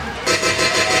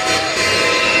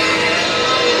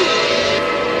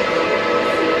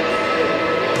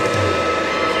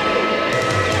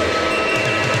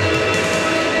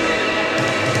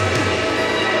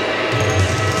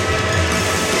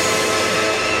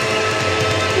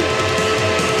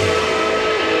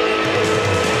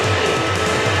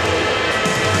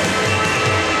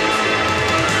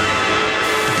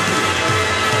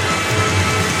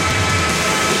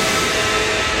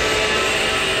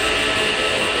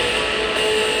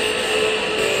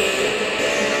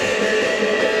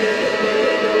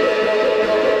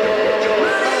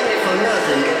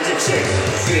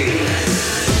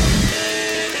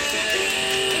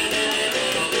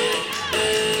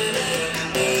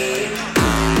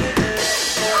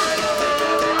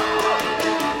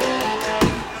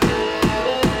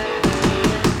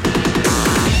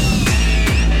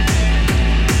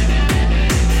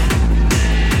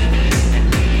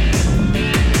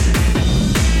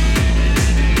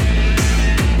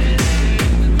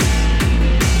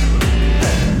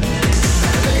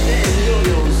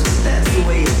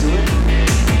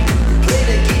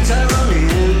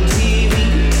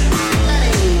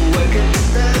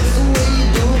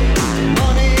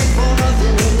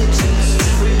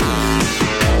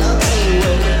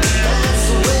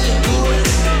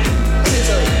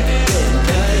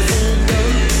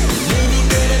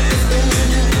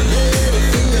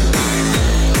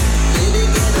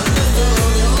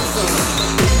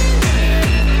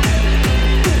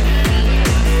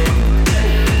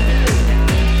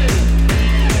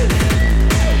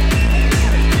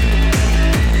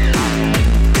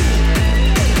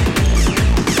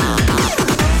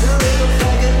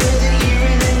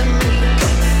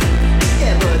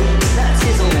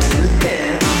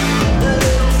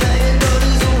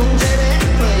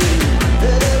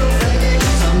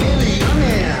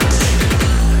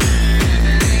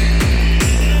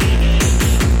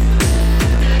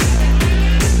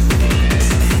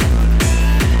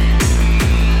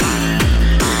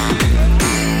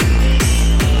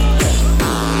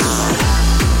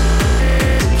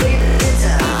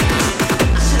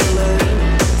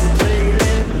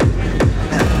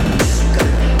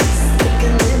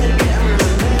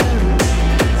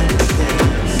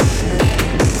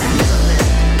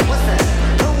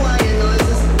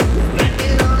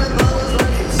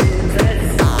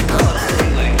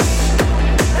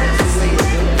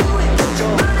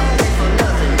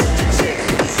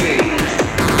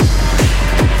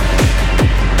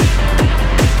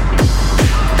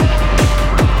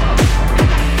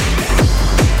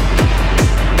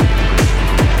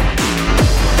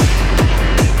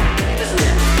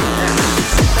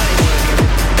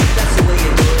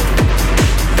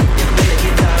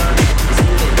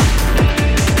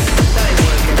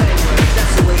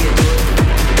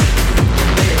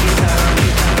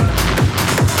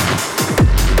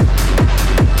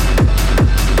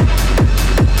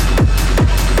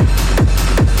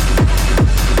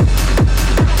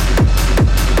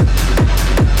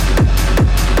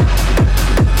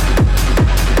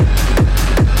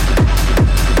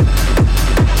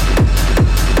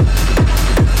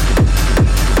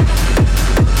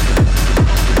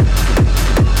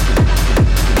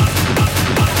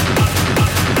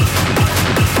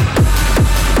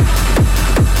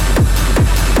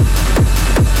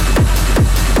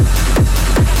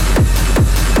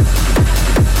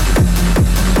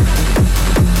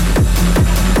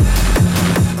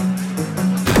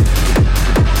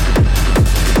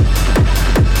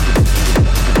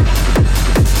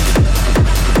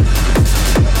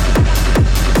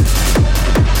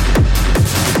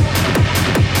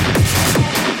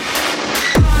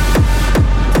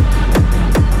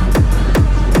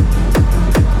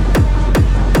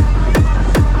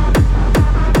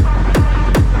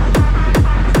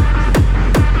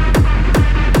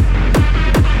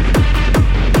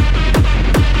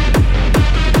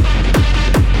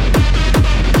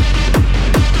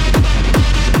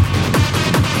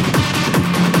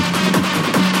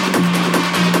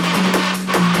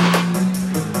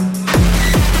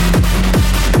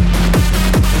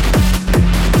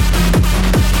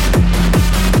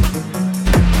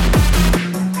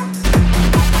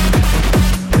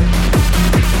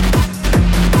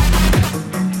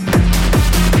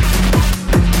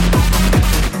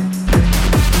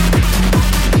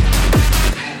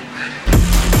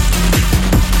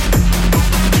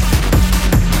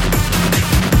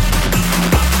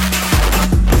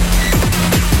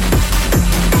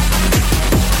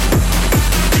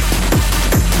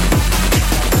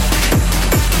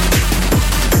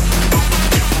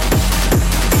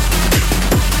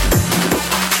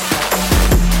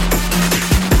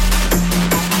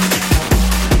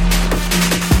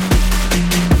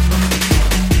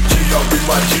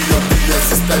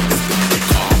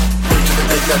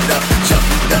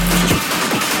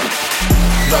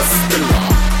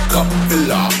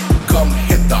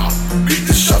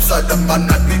murder man,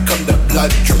 I become the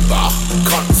blood dripper.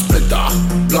 Can't splitter,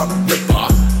 blunt ripper.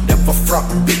 Never front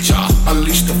bitcher,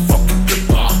 unleash the fucking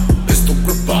gripper. Pistol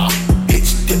gripper,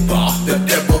 itch dipper. The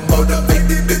devil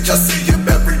motivated bitch, I see him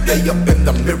every day up in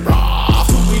the mirror.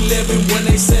 211,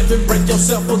 187, break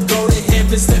yourself or go to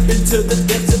heaven. Step into the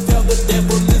depths and tell the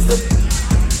devil is the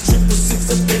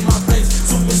 666 up in my veins.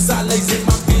 Suicide lays in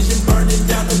my vision, burning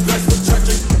down the grass for church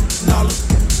and knowledge.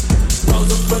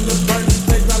 Rose up from the burning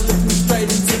place, now look me straight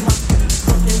into my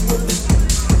fucking with it.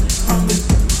 Humming,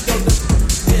 go to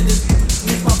dentist,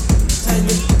 need my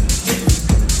payment.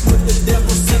 With the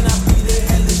devil, sin, I be the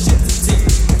hell of shit to take.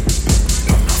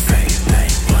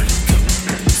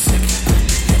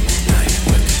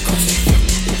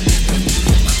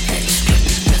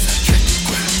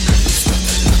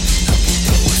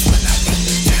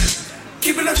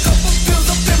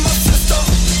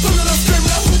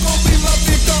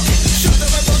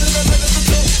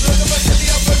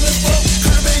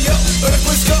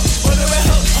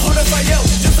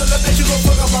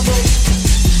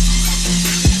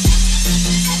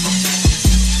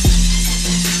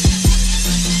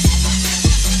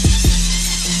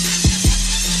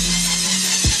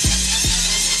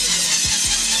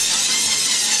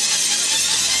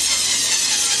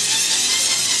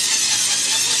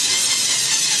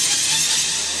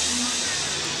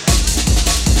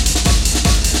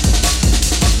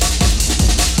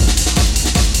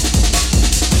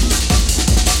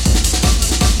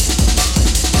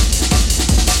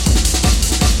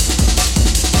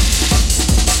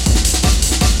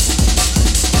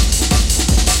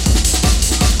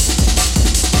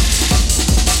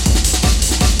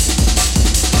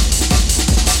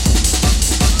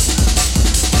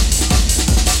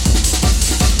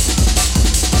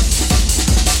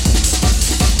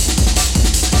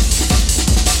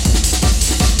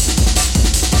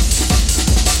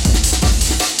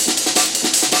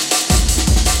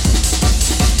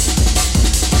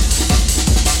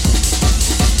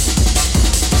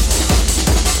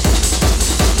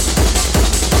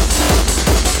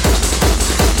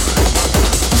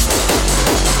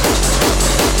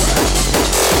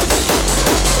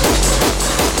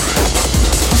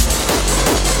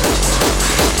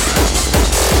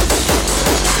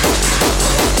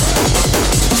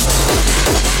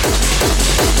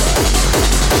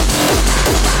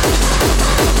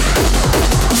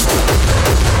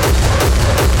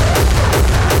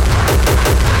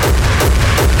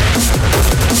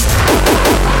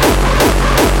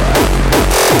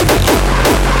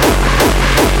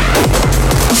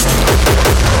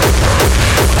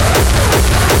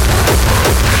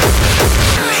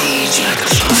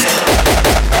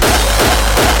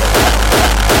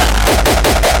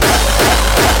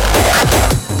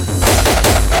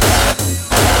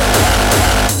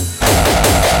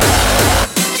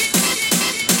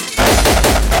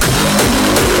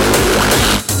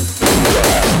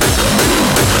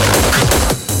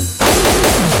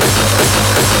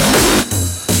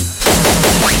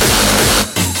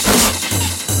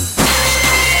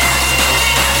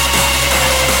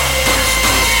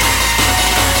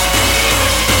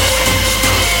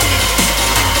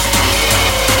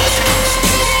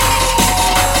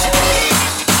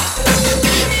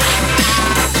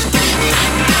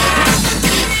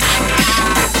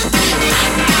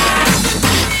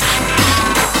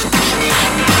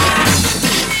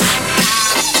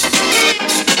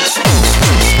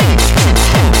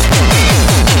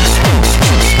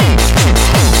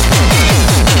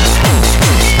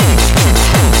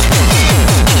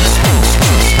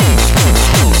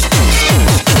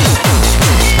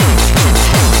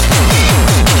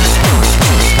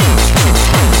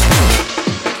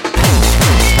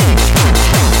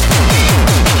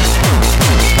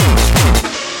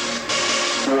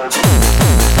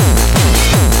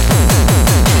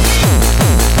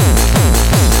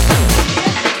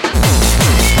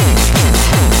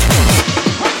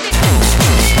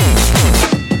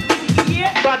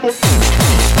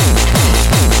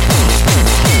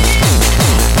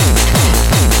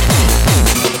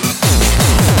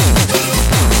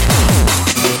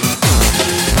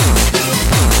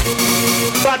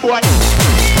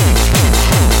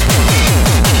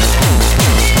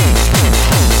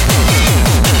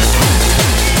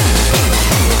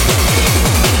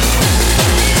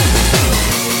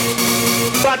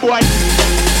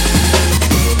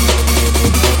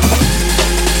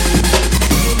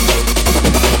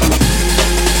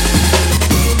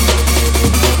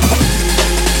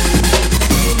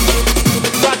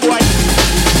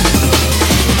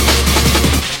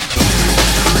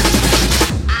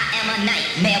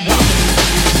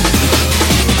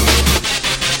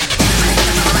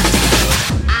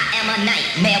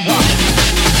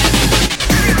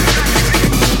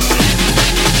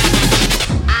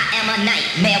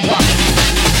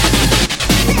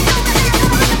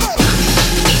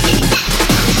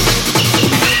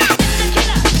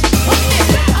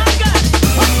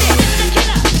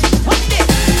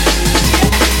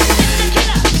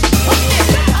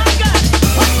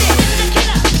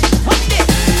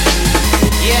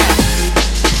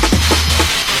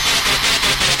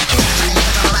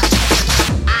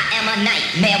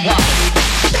 man walking.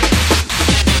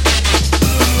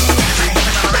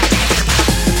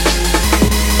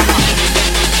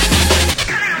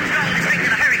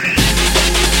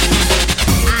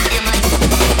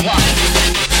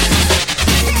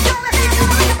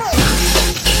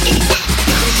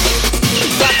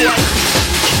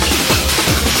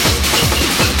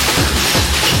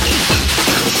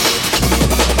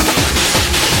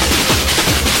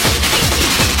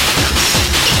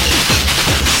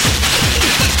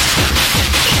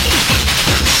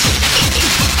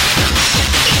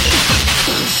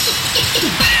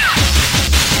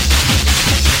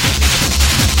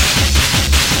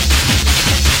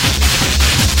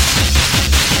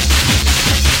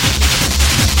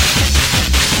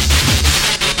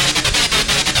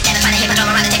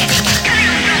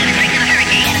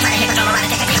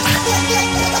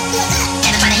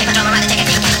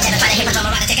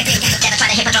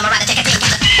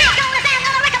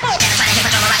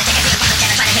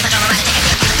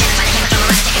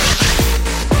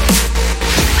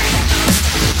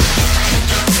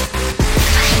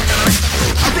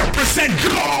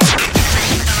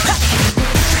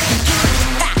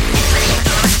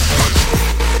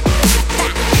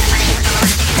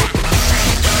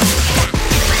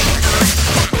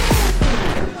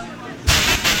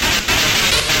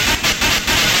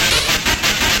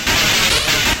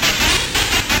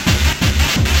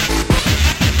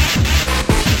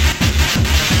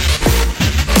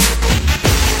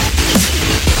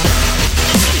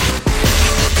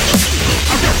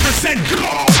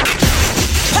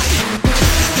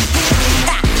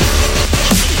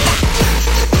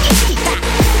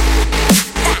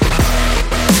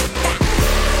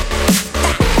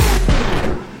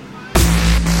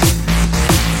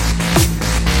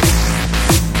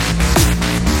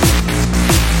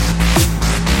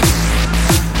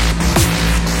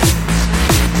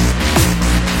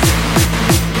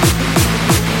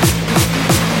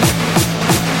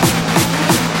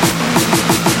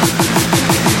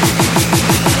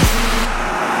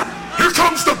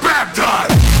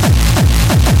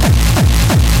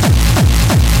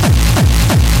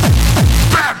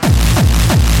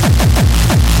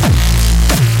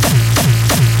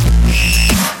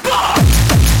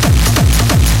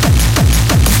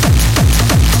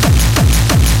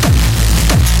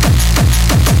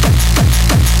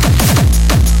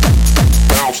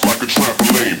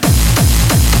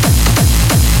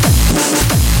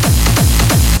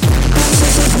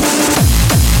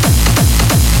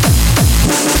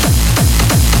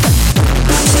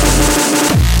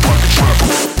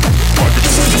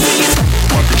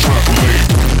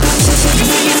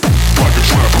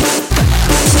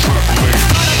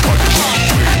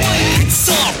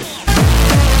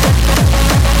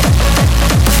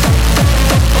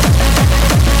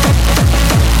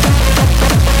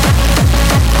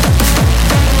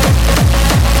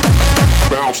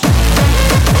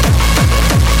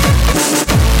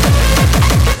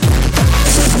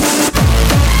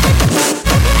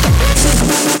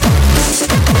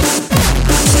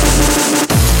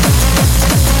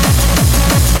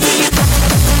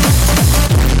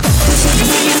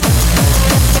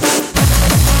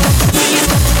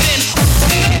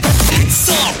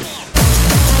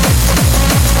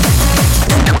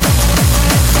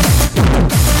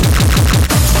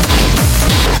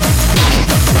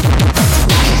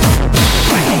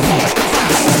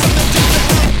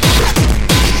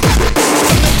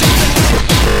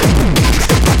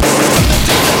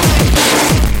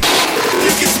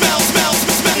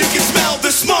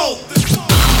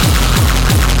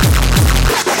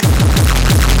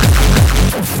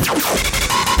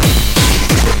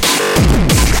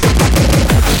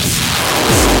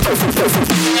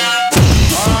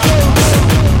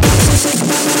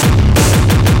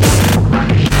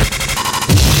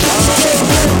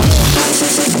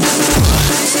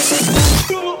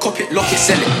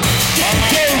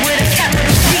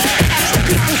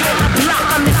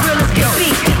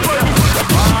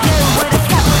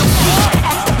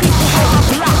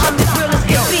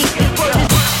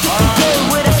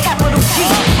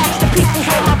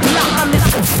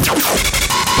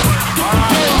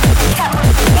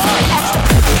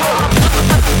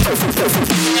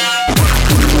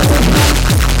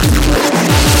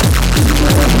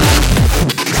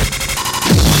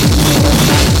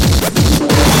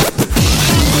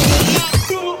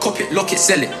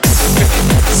 sell it.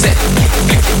 Set it,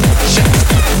 flick it, shut it,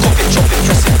 cop it, chop it,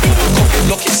 press it, cop it,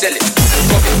 lock it, sell it,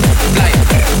 drop it, fly it,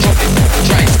 drop it,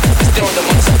 try it, it's there on the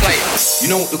money supply it. You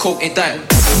know the coke ain't dying.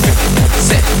 Flip it,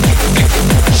 set it, flick it,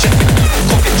 shut it,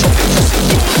 cop it, chop it, press it,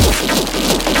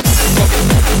 cop it,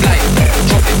 fly it,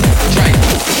 drop it, try it,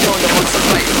 it's there on the money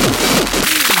supply it.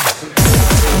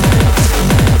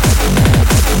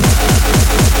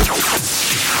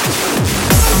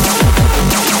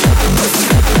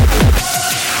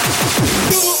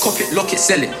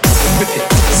 sell it, whip it,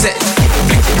 set it,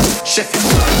 flick it, chef it,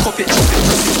 cop it, chop it,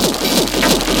 press it.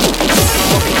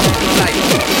 Pop it, fly it,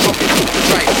 drop it,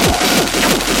 try it.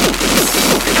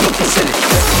 Pop it, lock it, sell it.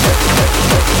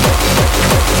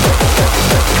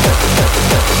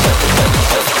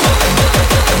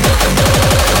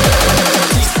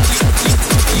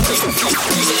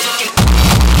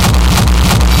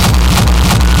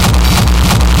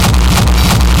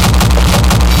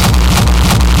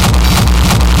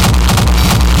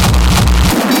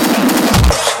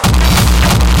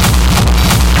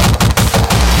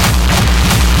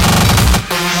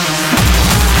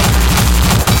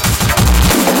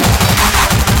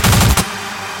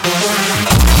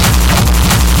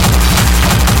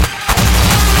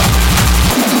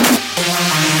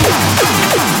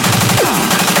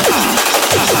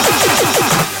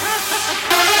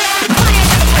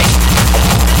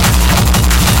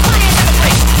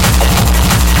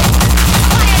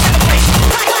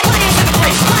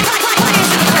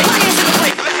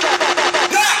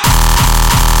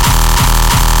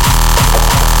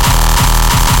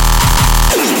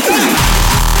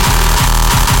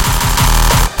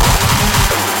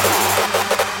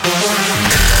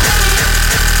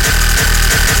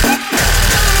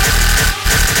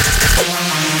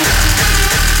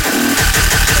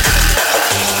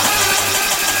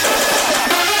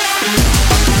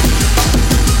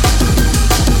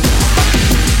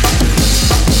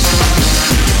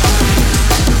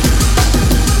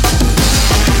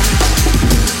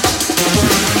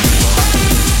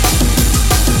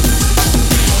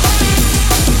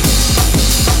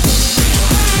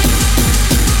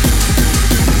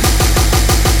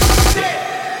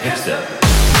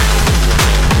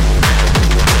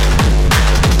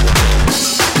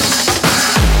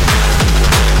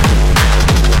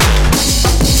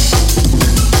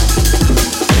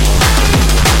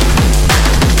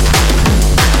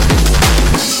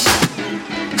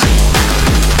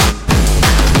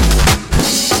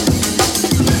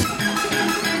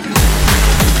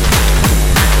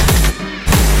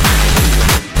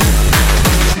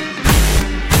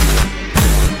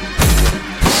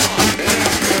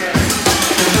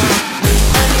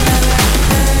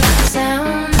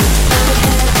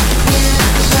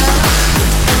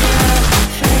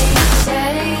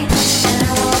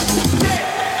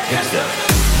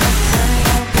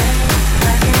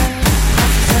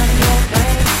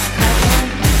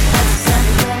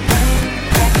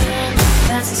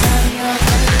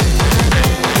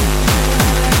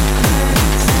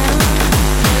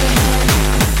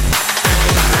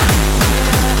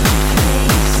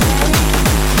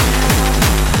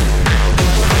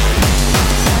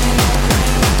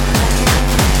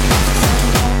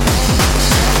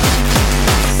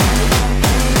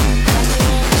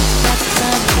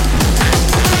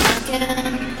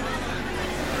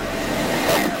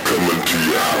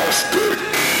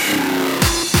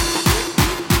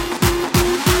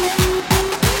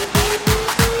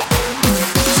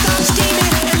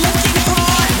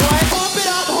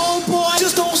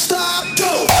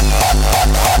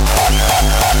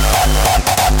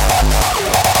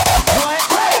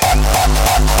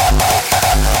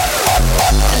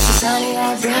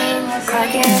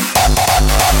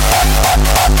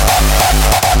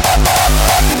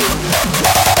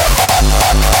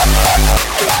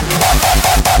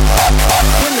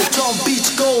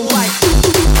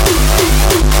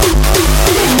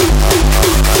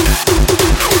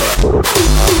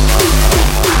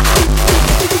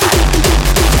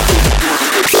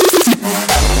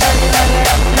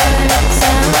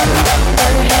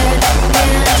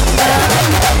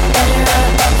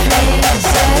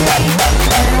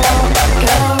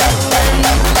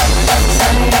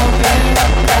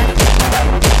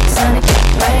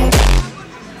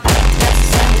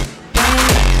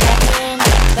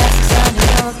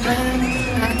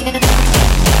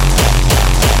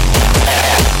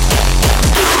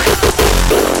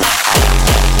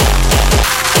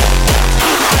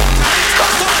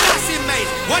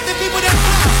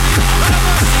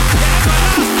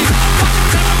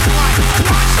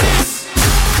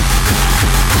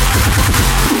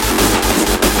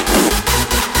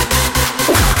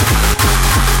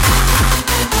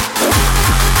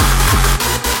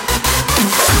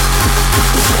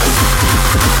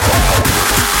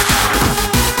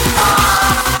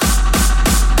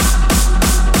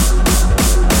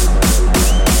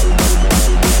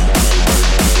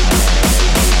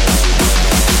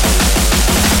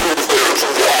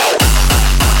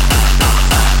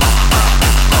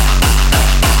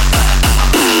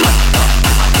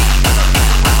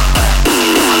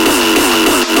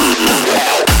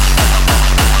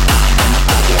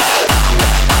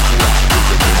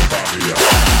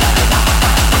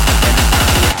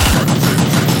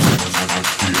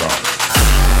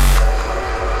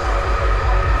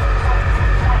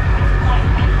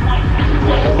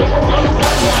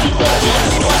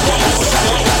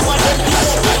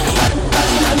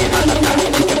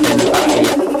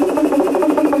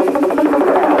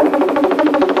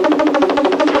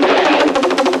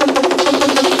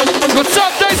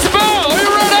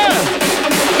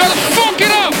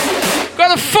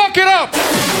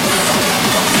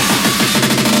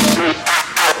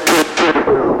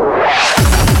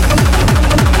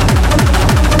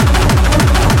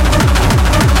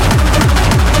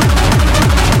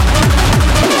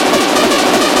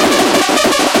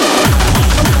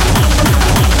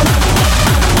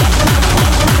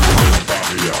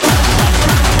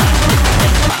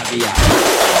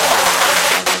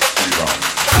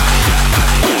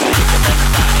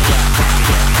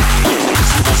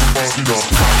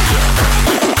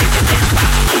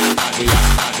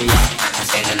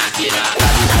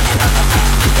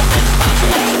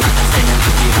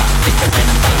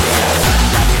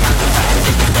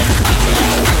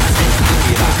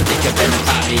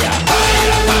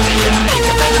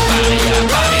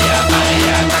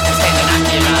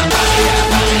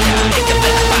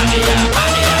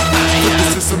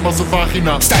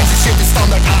 vagina. Stijlse shit is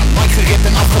standaard aan, mic geript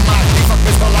en afgemaakt. Die van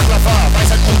best wel lava, wij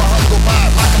zijn onbehandelbaar.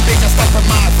 Maak een beetje stappen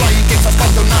maar, flying kids als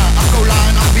Cantona. Cola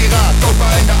en Akira, Topa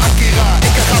en de Akira.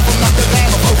 Ik ga van nacht de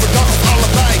raam of overdag of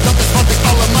allebei. Dat is wat ik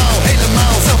allemaal,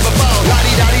 helemaal zelf bepaal.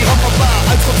 Ladi-dadi rampapa,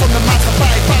 uitschot van de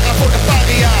maatschappij. Para voor de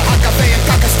paria, HKV en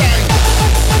Kakkenstein.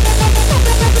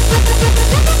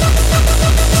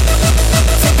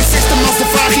 Zet de system als de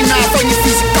vagina van je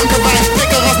vieze kankerwijn.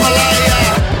 Prikker als malaria.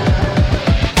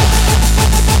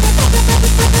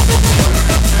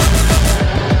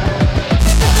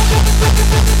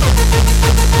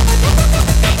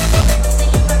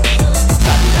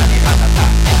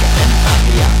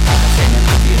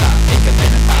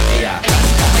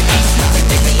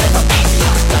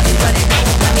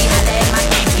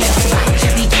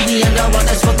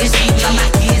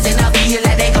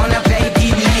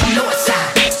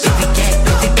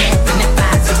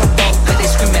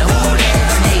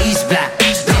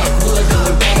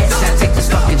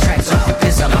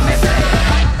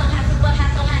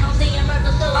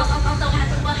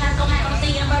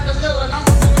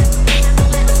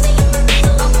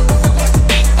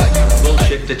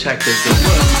 Detectives that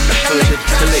were voted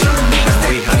to leave.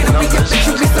 We had numbers as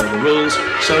per the rules,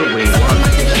 so we won.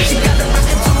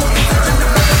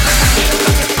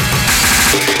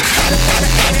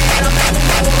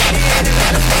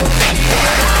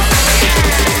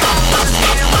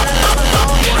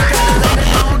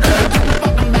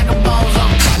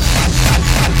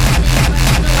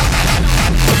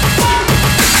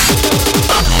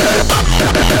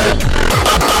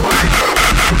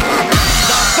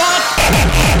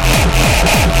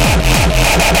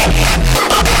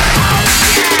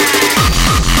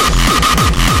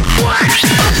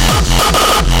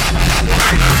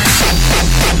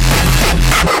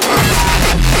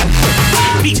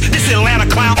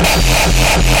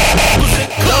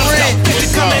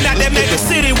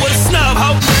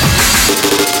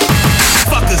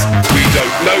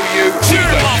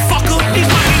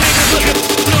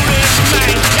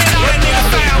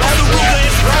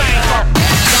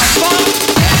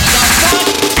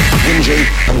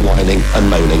 And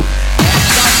moaning.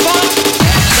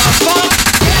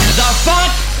 The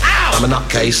fuck out! I'm a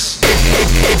nutcase.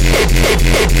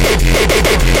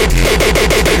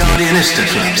 The Guardian is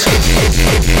different.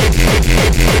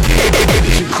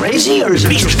 Is you crazy or is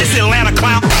it true? This Atlanta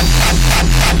clown.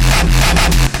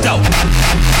 Dope.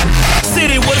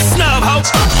 City with a snub, ho.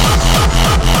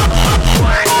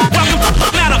 Welcome to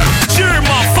Atlanta, sure,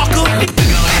 motherfucker. The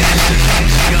Guardian is different.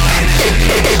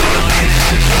 The Guardian is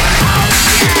different. The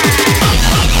Guardian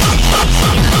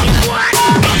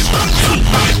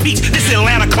is Beach, this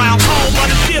Atlanta clown, home of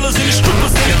the dealers and the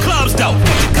strippers and the clubs, though.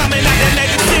 Coming out that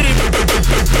naked city,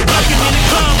 looking in the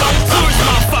club, on tourist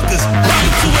motherfuckers.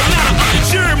 Welcome to Atlanta,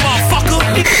 sure, motherfucker.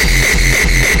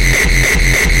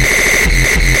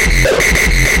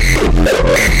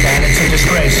 And it's a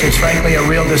disgrace. It's frankly a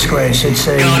real disgrace. It's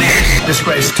a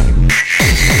disgrace.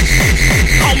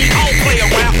 Homie, don't play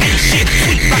around, ain't shit.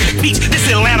 Sweet like the beach, this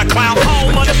Atlanta clown,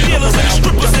 home of the dealers and the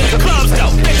strippers and the clubs, though.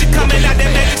 Bet you coming out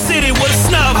that naked city with a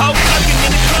snub, ho. Looking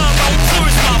in the club, on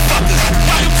tourist motherfuckers.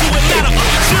 Welcome to Atlanta,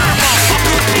 sure,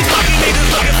 motherfucker. These fucking niggas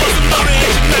looking for some motor in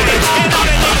your name. And all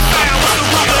that niggas found was the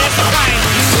rubber and some pain.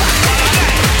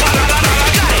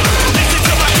 Listen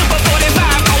to my number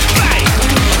 45 on bang.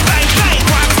 Bang, bang,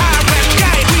 crime, high, rap,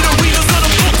 gang. We the readers of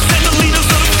the books and the leaders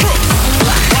of the crooks.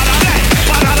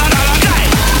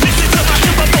 Listen to my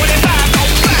number 45 on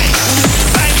bang.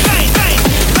 Bang, bang.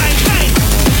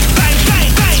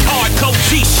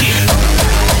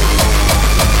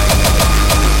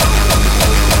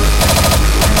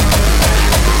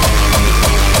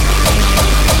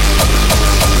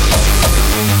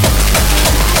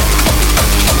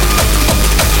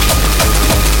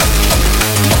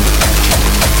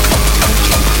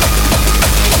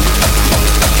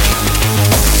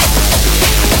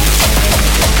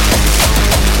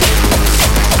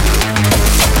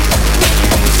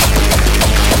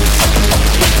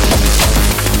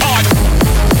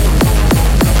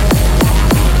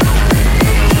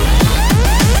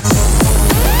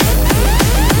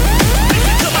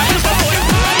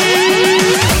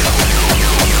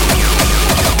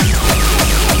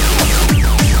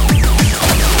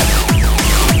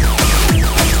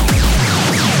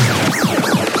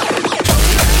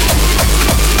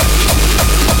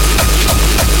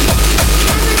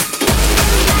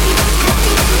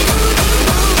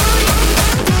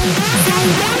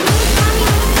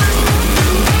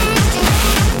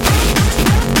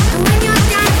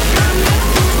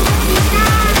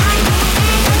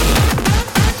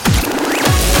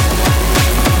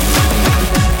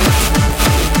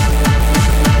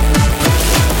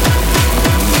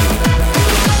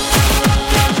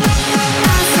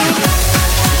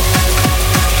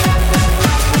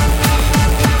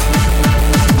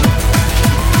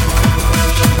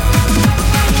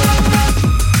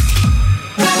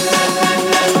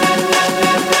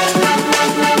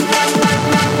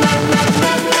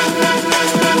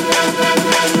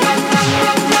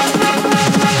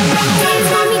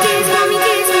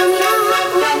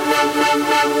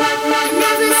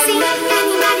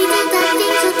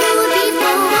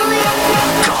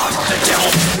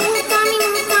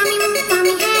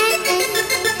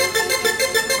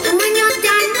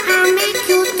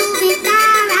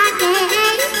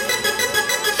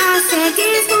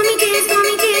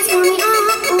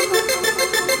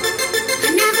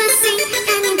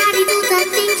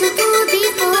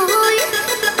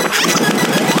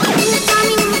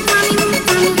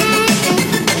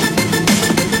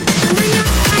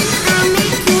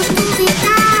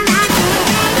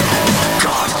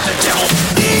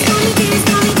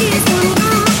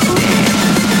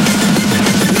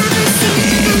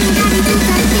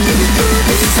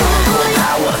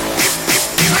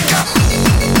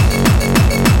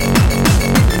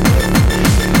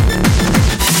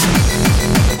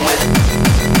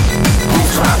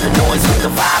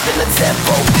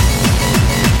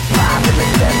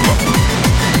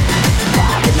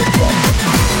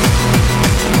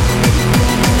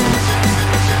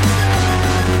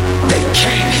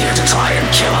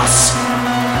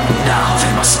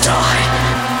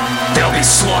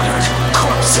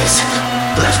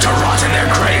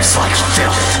 behaves like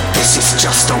filth. This is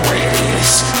just the way it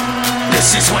is.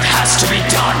 This is what has to be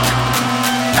done.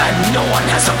 And no one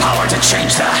has the power to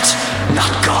change that.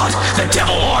 Not God, the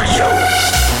devil, or you.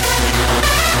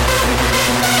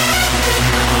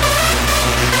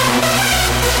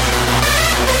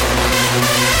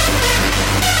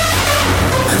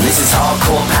 This is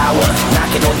hardcore power,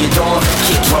 knocking on your door.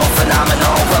 Kick drum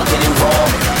phenomenal, rugged and raw,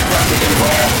 rugged and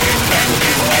raw.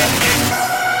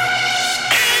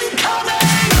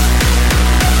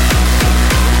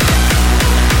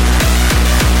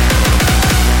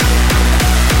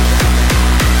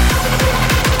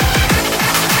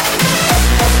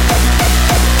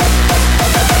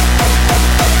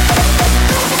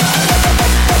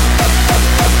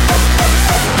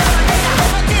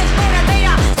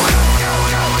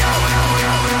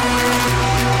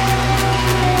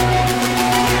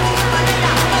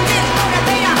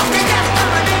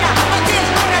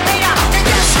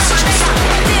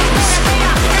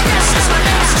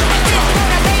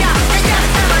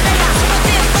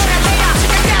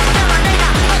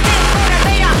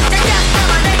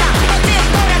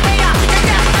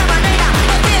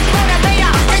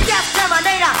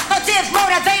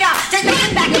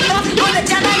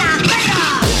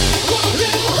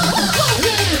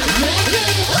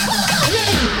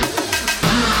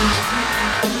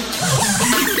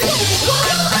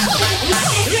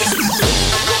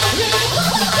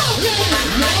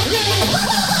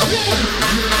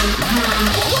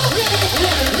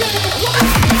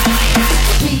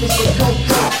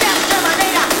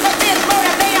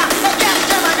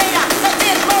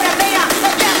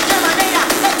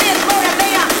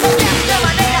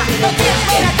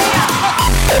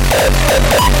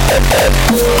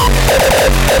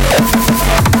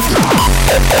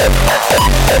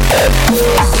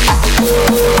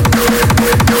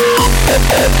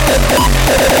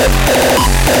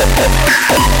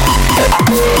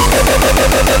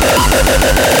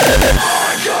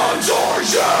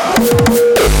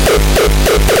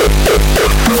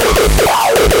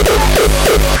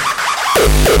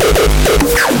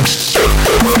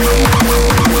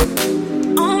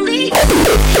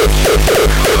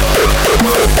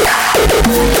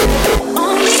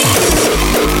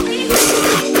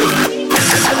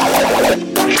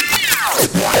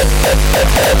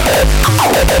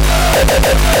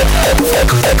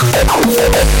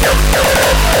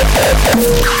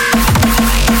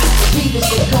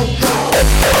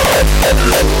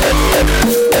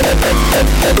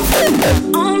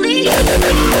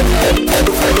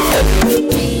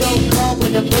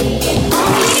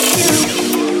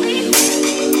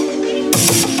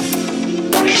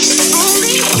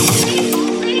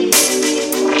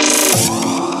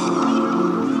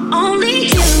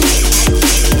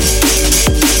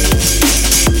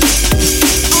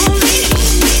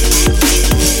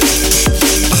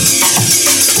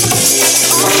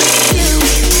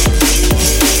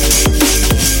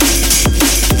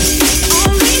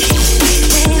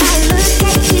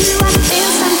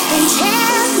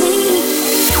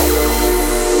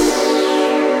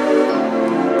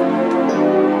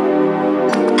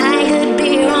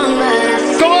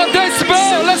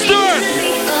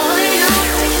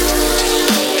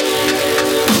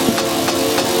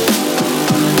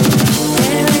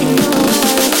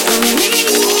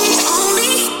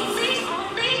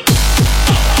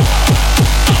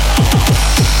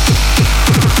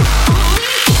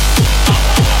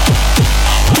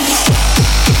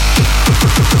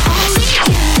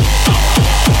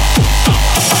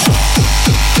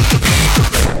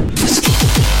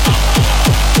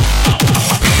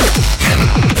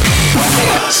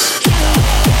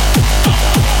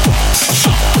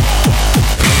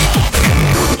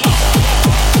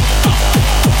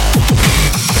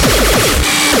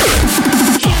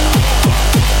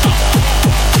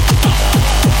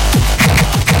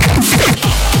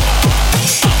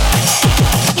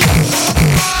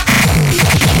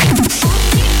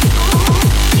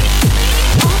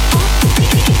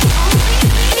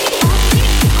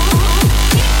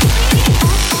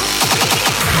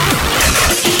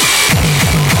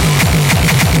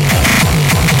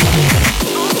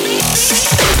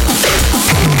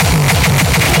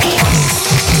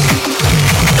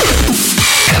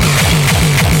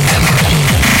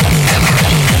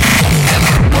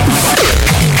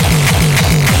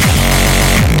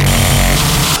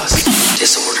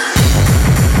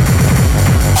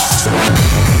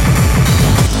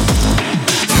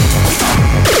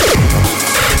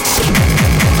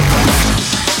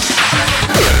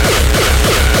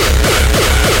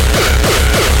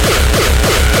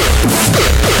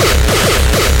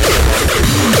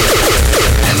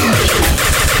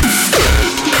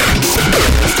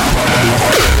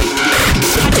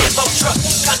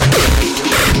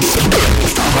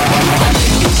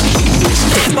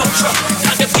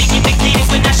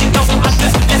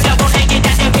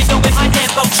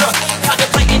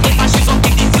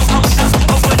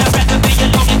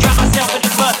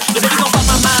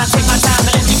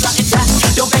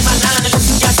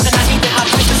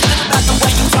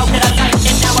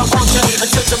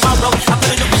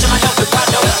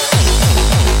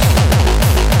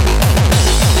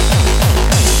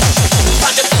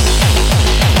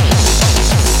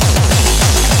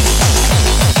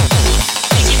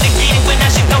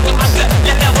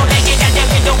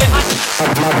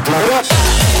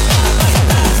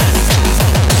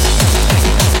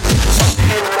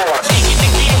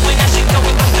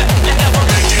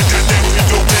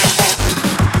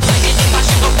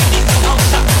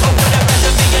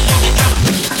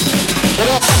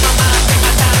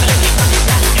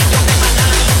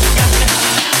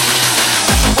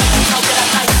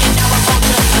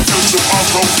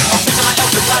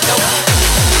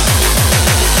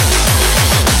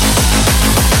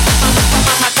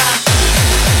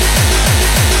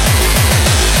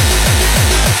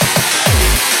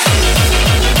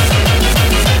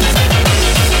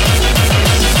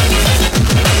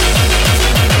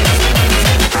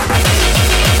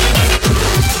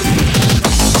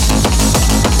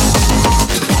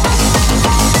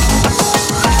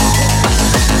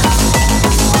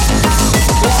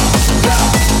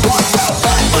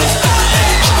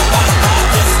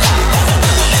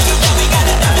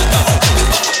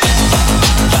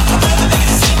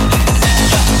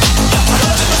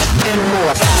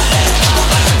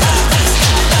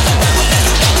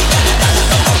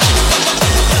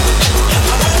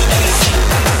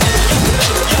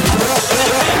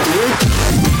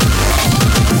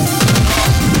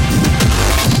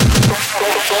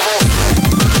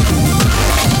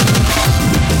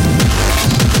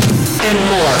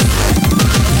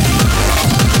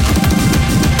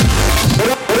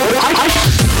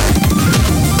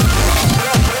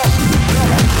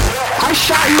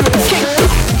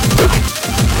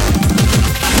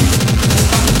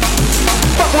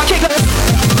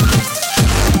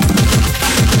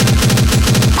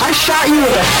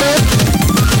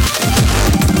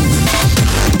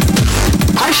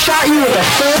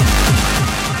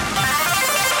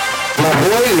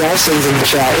 Elson's in the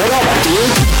chat. What up,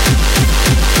 dude?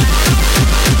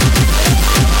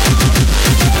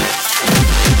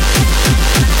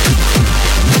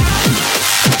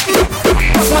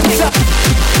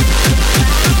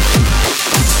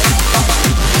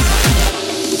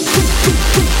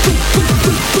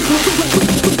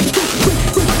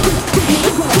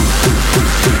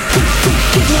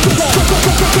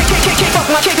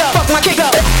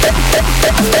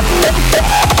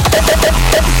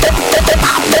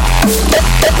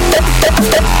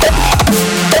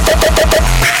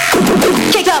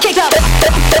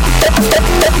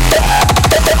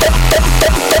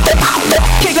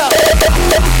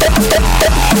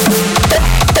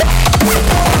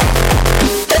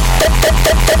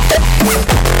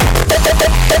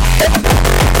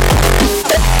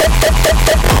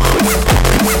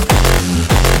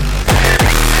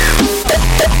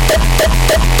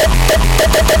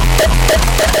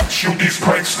 Shoot these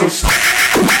pranksters.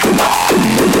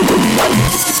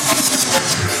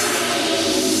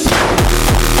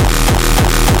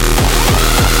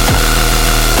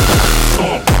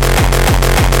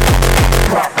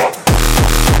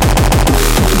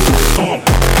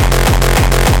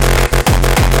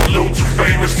 A little too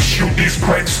famous to shoot these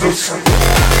pranksters.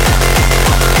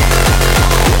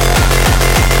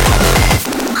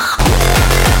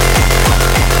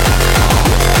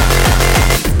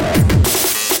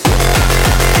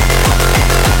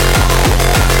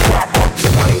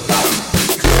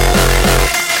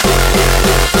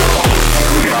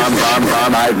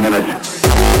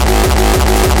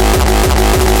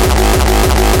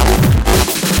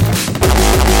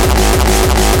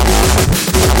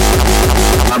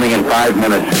 Coming in 5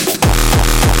 minutes.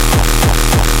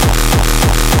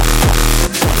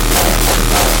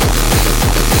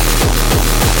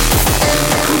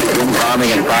 Bombing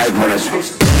in 5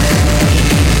 minutes.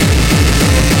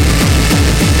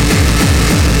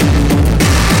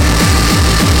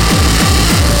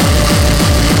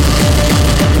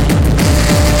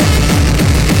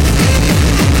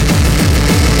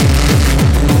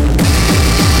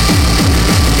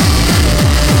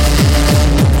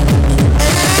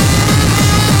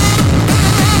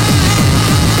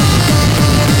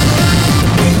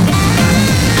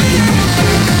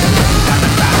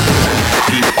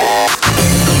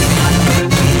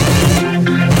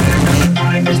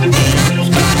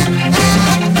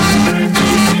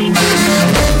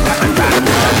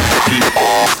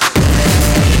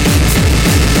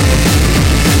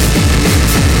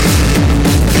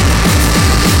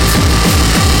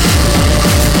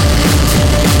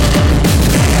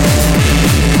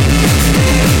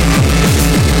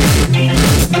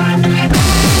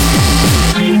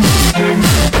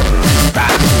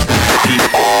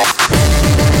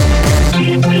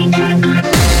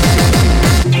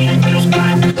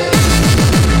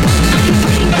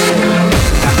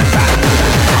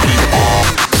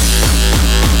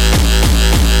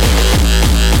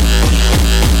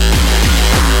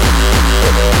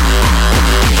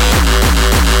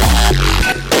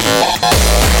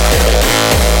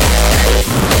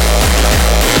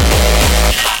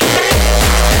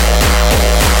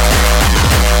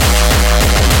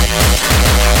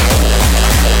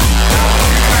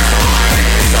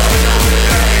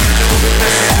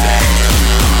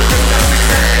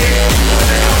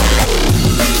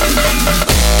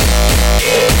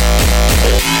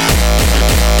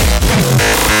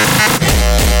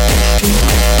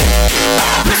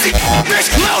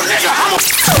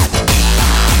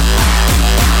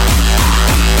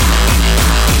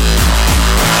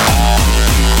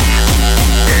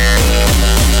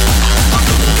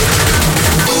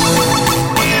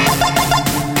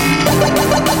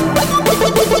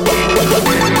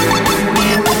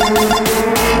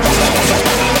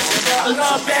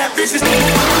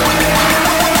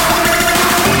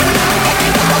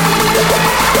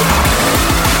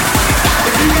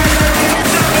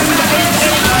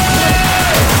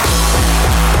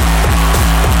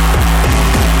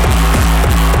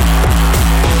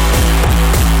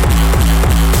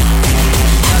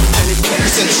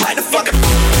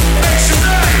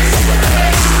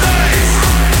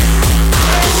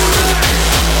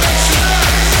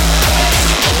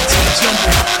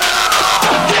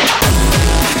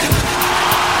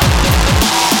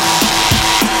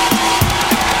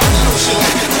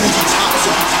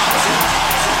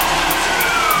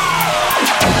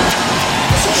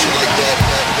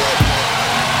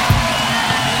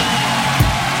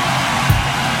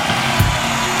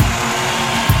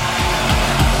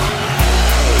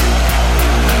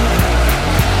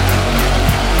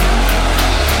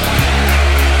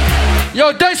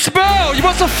 Yo, Decibel, you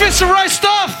want some Fisher Ray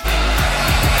stuff?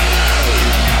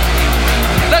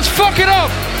 Let's fuck it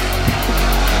up.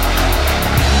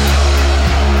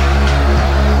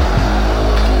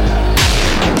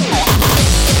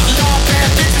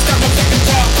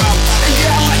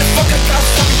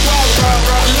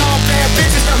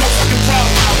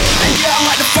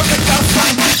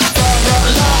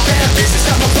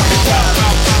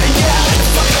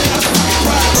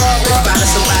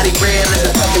 Somebody ran, let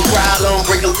the fucking problem.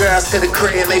 Bring them girls to the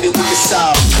crib, maybe we can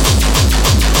solve.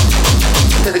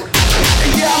 To the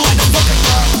yeah, I like the fucking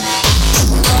problem.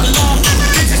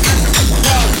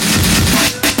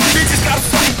 Bitches got a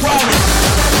fucking problem.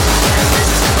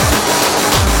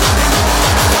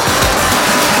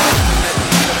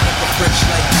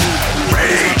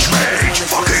 Rage, rage,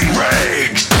 fucking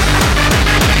rage.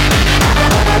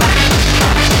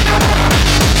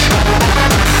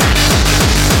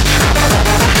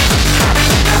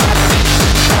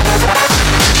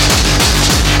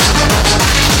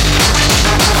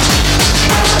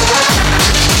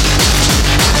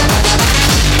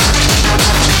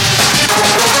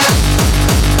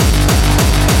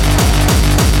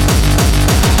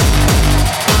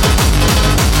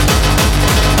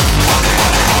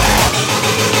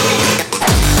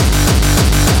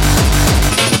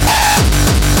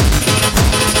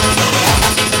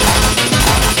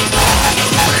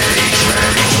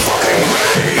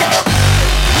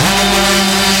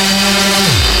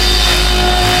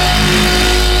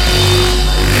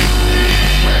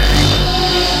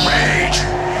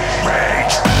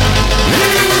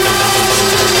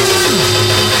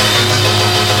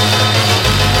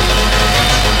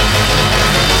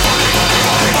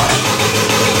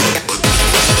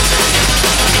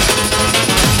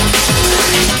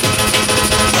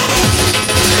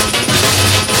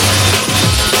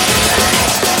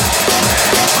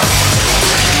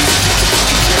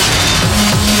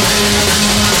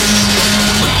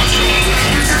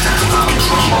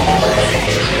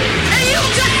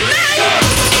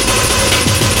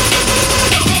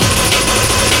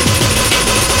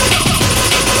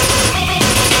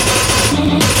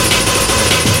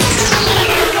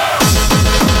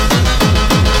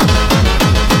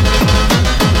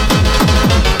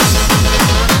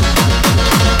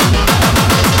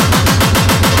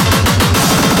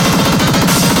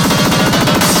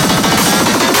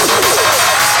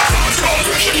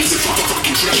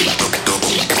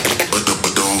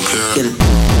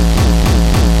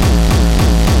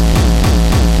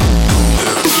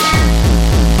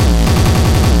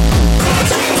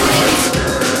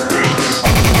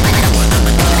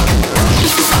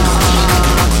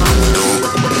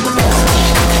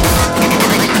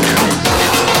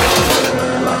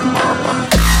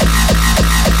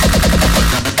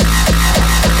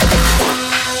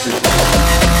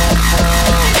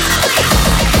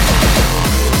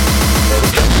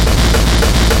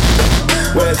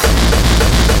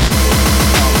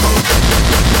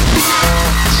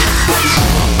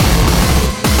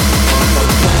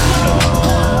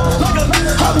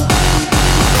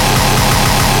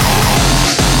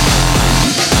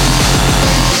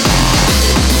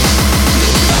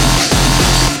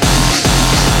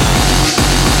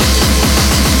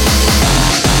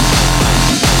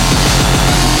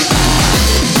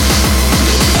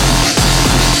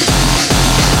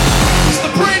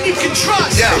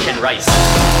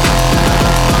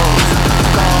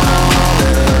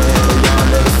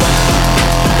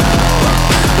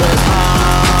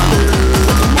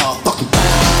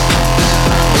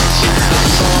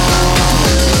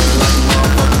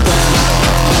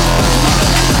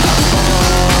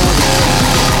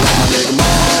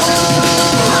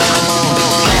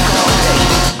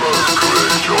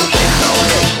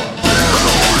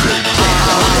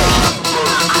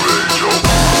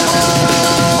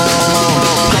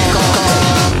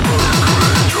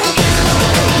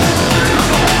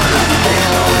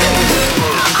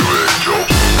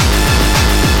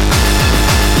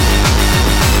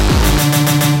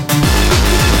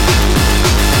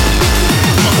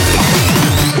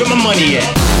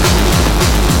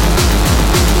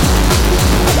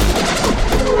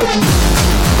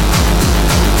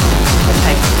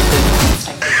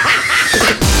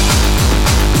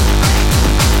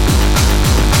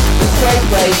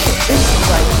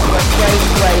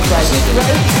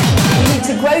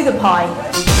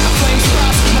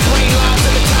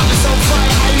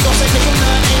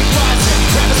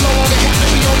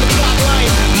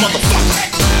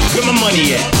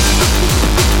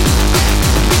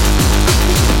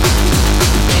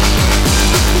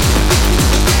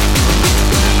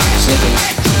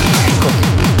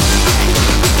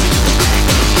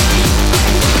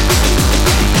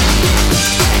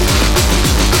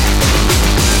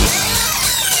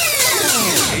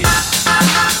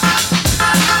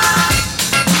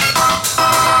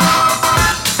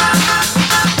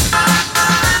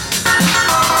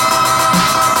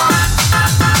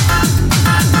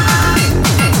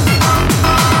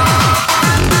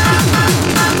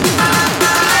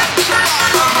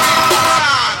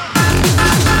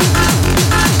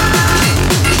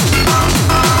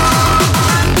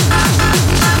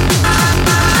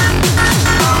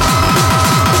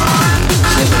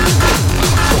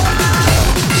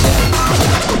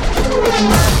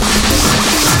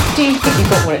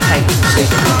 You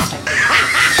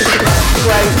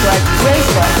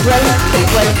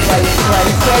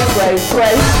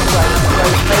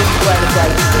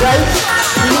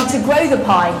need to grow the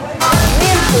pie. We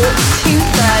import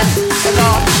 2/3 of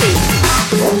our cheese.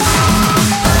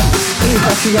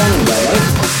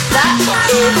 That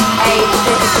is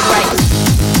a disgrace.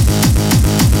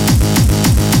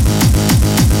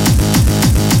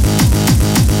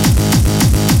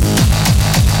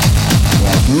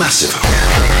 Massive.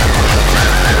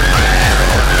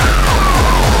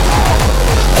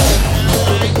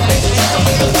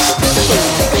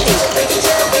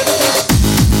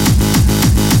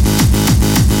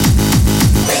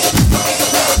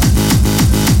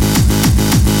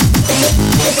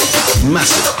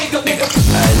 Massive. And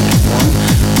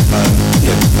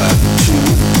 2,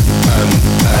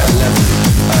 11,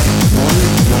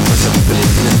 1.7 billion,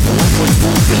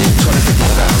 1.4 billion,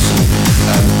 250,000,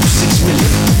 6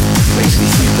 million, basically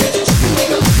 3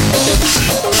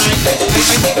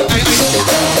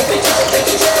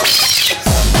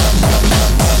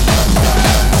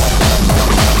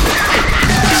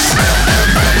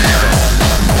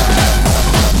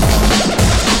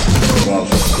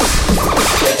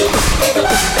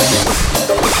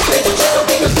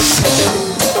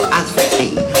 As for me,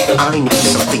 I need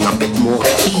something a bit more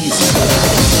easy.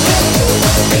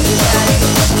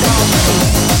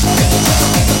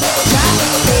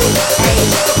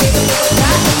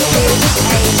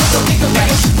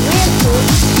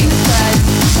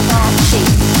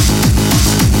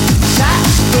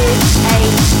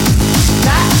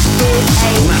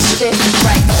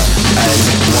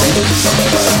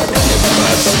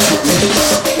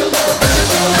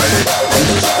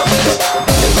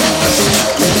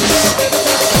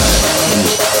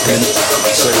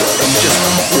 So you just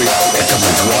break it up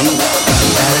with one.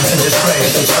 And it's a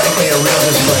disgrace. It's frankly a real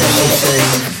disgrace. It's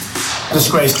a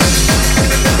disgrace.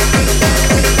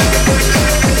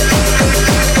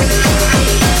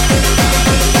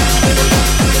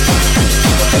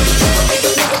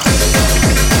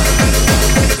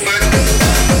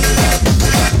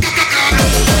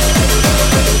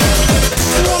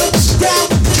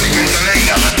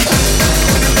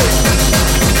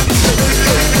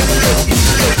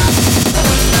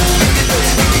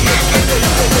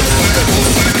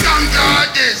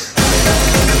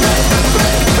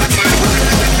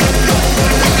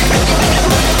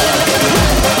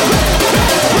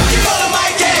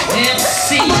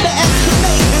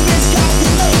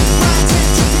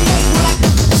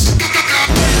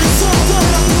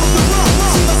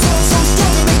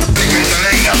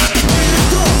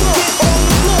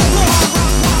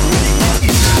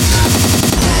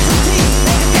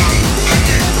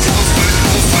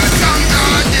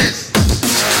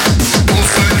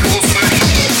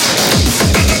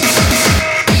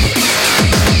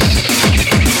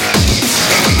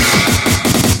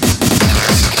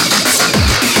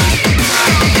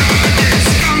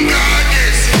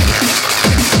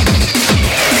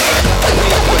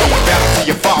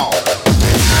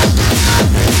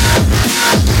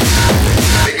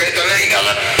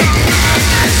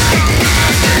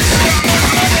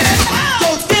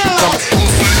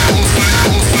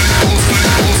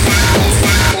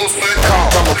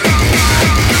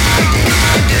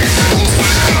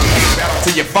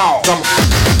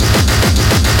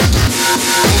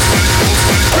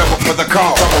 Rebel for the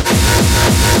call.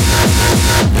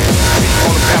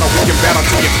 On the battle, we can battle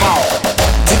till you fall.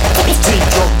 Team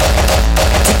drum.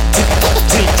 Team drum.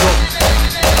 Team drum.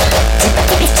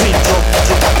 Team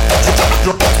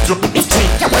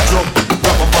drum.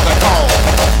 Rebel for the call.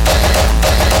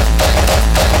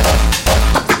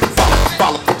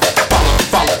 Follow.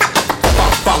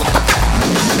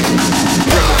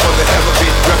 Rebel for the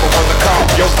elevator. Rebel for the call.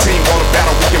 Your team on the battle.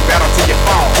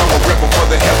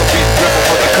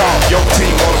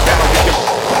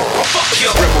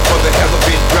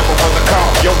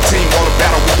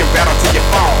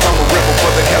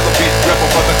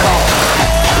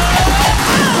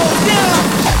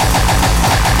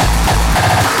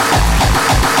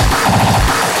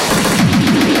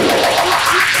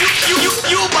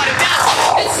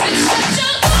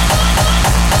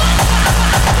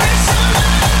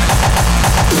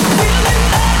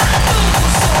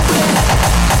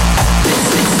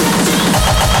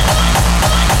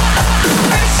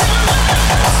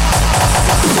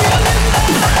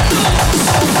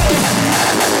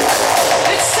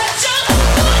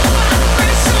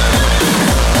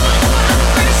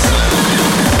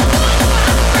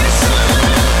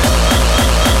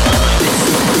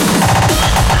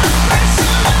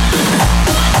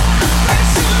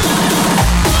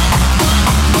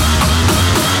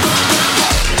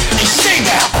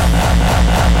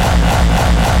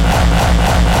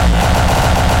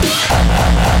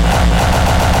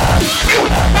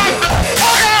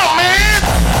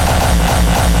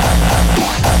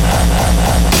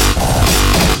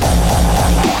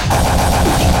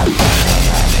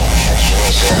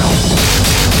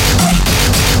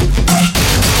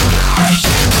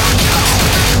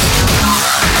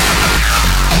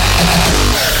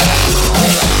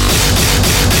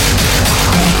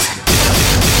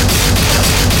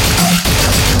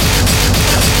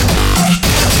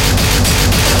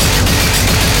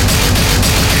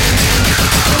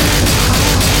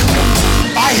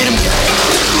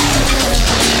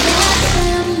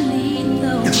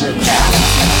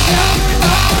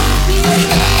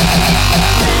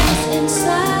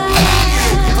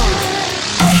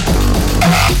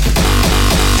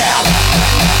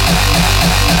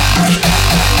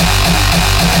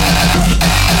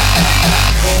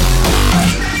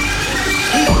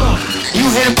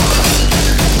 hit him.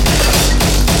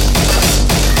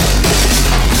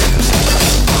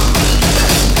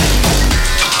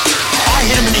 I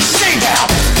hit him and he stayed down.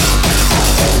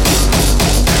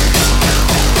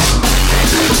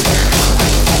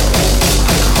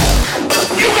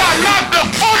 You got knocked the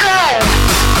fuck out.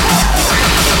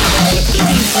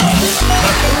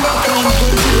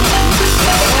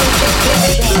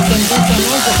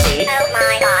 Oh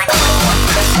my god.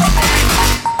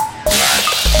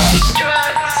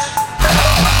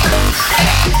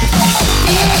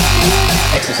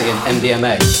 Ecstasy and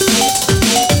MDMA.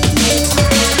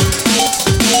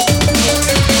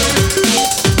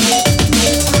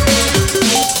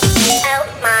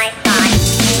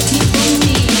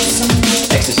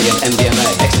 Ecstasy and MDMA,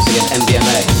 ecstasy and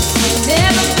MDMA.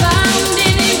 Never found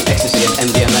any. Ecstasy and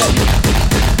MDMA.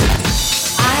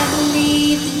 I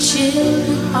believe the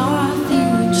children are our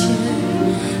future.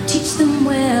 Teach them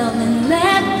well and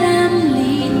let them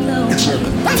lead the way.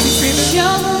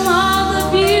 Show them all the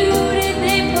beauty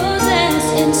they possess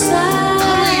inside.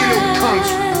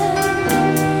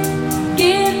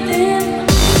 Give them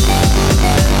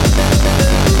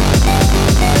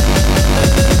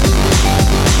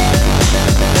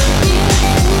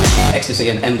Ecstasy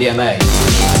and MDMA.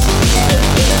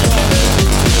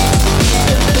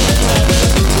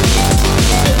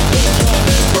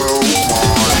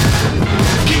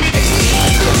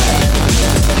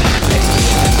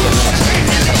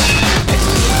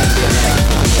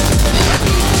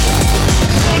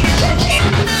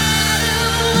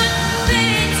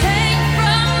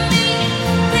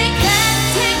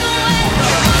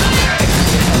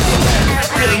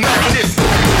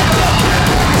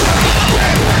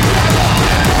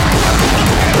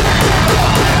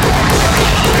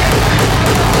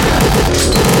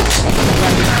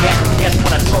 Guess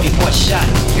what I told you, boy, shot.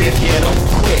 If you don't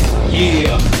quit,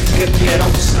 yeah. If you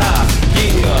don't stop,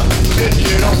 yeah. If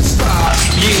you don't stop,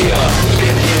 yeah.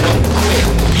 If you don't quit,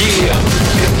 yeah.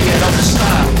 If you don't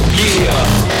stop,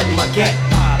 yeah. My get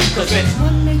pop, cause it's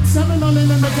 187 on the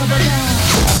double down.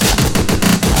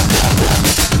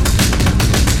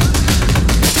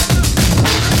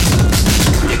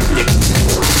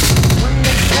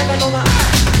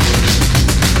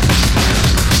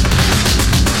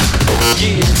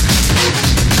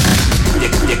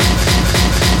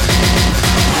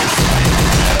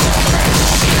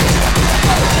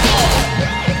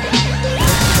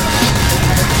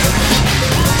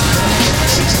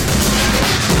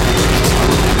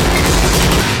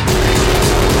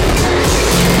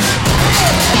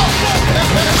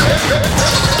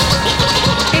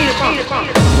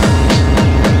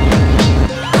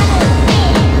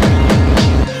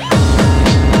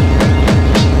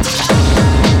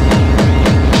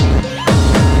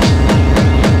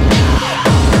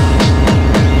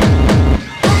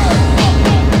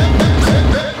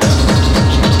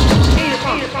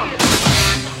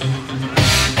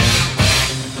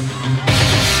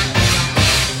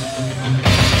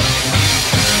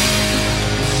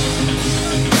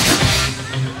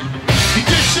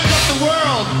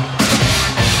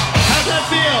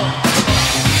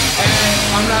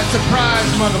 Surprise,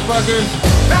 motherfuckers.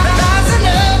 Rising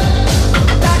up,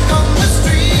 back on the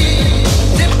street.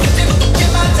 Dip, get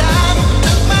my time,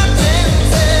 took my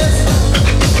chances.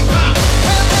 Went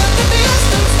the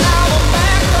distance, now I'm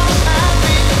back on my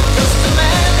feet. Just a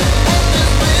man and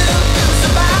his will to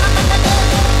survive.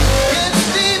 It's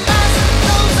deep as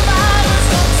no survivors,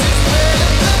 don't see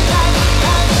spread the night.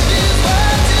 And these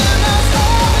words in a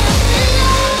story.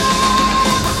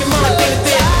 Come on, get it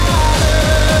there.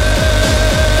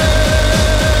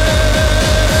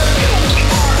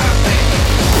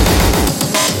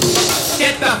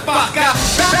 Get the fuck up!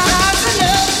 Rising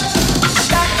up,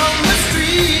 back on the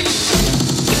street.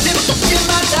 Give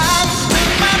my time,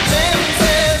 take my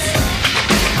chances.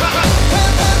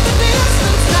 Went the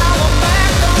distance, now I'm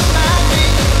back on my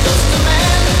feet. Just a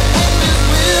man and his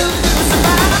will to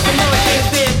survive. Come on, get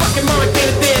it there. Come on, get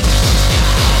it there.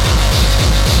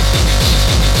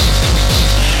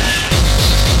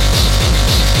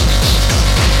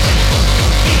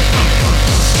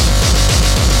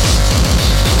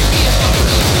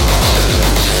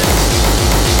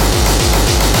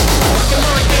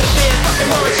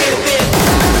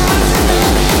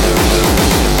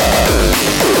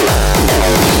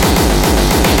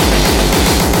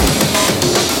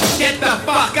 Get the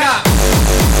fuck up!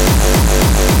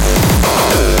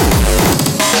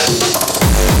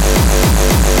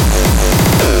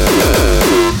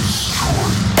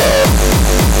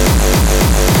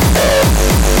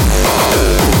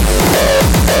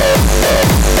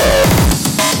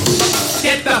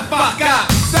 Get the fuck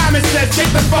up! Simon says,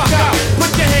 get the fuck out.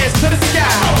 Put your hands to the sky.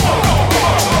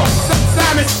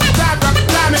 Simon,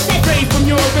 fade from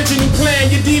your original plan.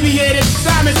 You deviated.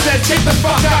 Simon says, get the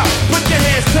fuck out. Put your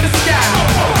hands to the sky.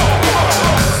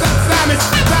 Simon,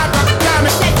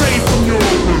 fade from your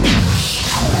original.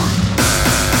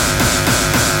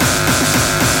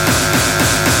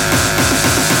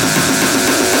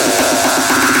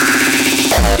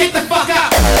 Get the fuck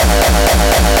out!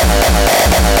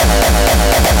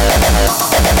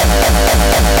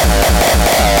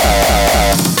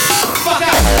 Fuck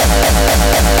out!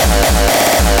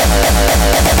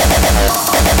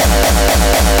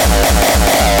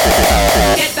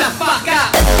 Get the fuck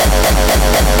out!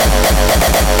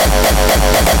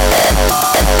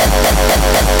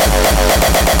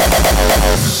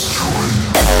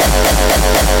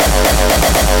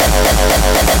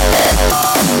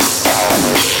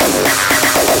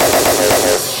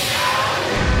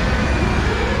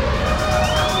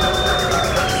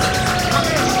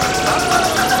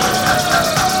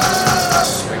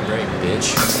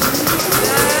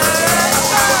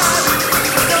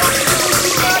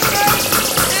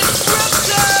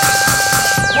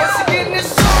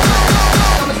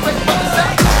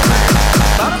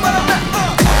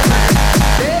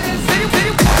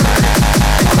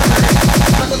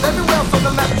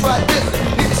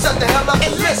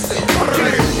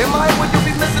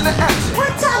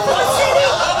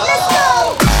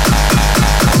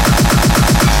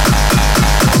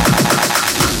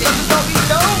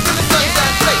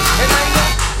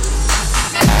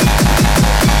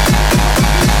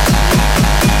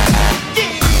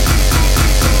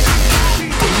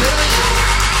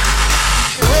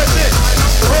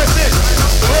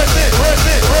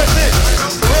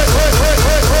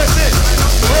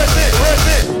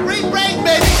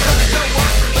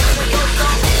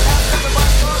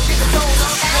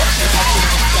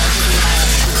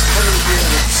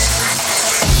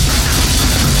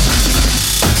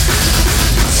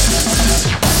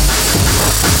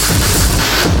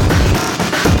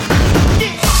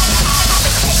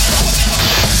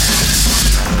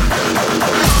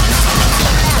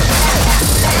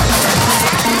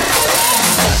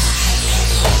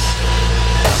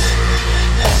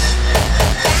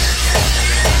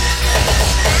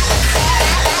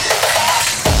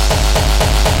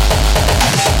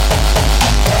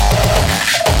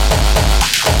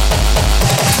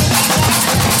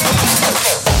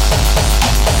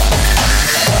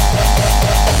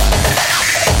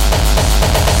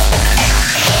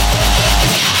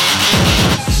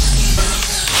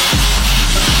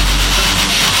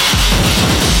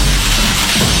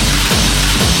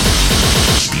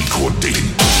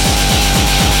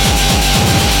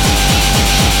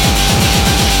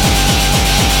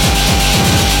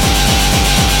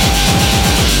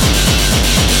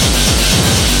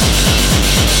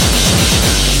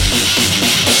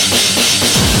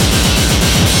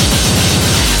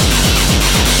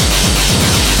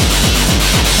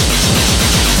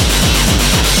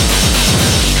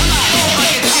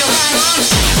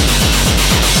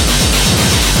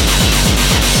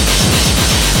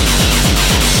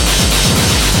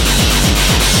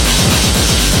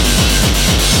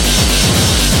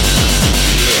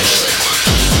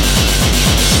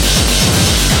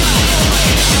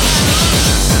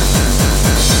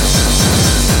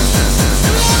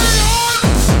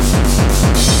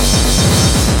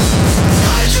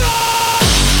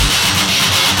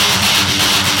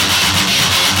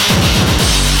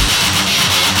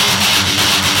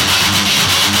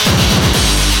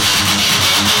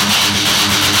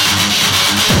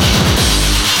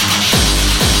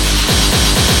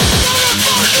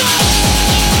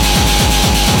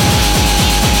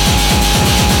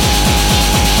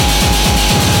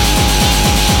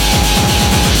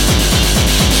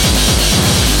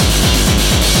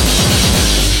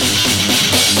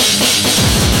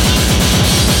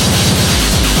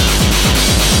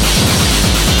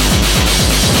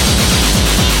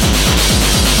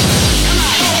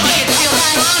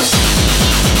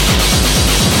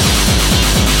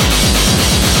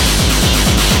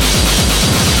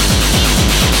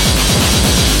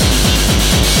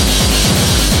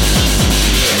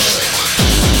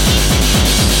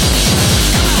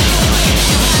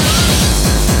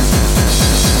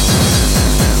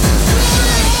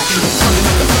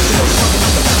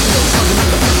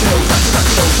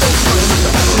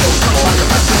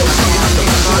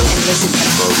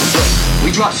 We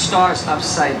draw stars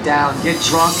upside down, get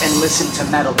drunk and listen to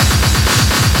metal. It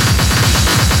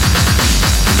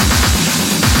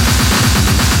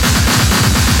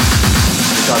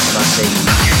talks about Satan.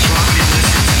 Get drunk and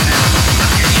listen to metal.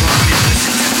 Get drunk and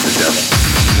listen to the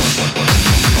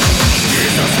devil.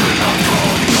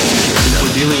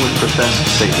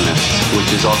 Satanists, which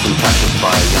is often practiced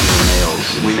by younger males.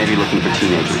 We may be looking for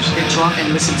teenagers. Get drunk and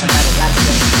listen to metal, that's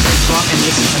gay. Get drunk and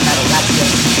listen to metal, that's gay.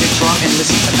 Get drunk and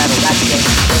listen to metal, that's gay.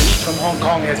 The heat from Hong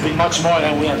Kong has been much more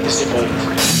than we anticipated.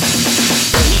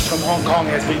 The heat from Hong Kong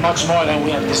has been much more than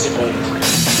we anticipated.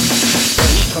 The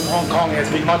heat from Hong Kong has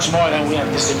been much more than we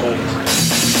anticipated.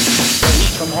 The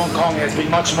heat from Hong Kong has been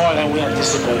much more than we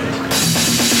anticipated.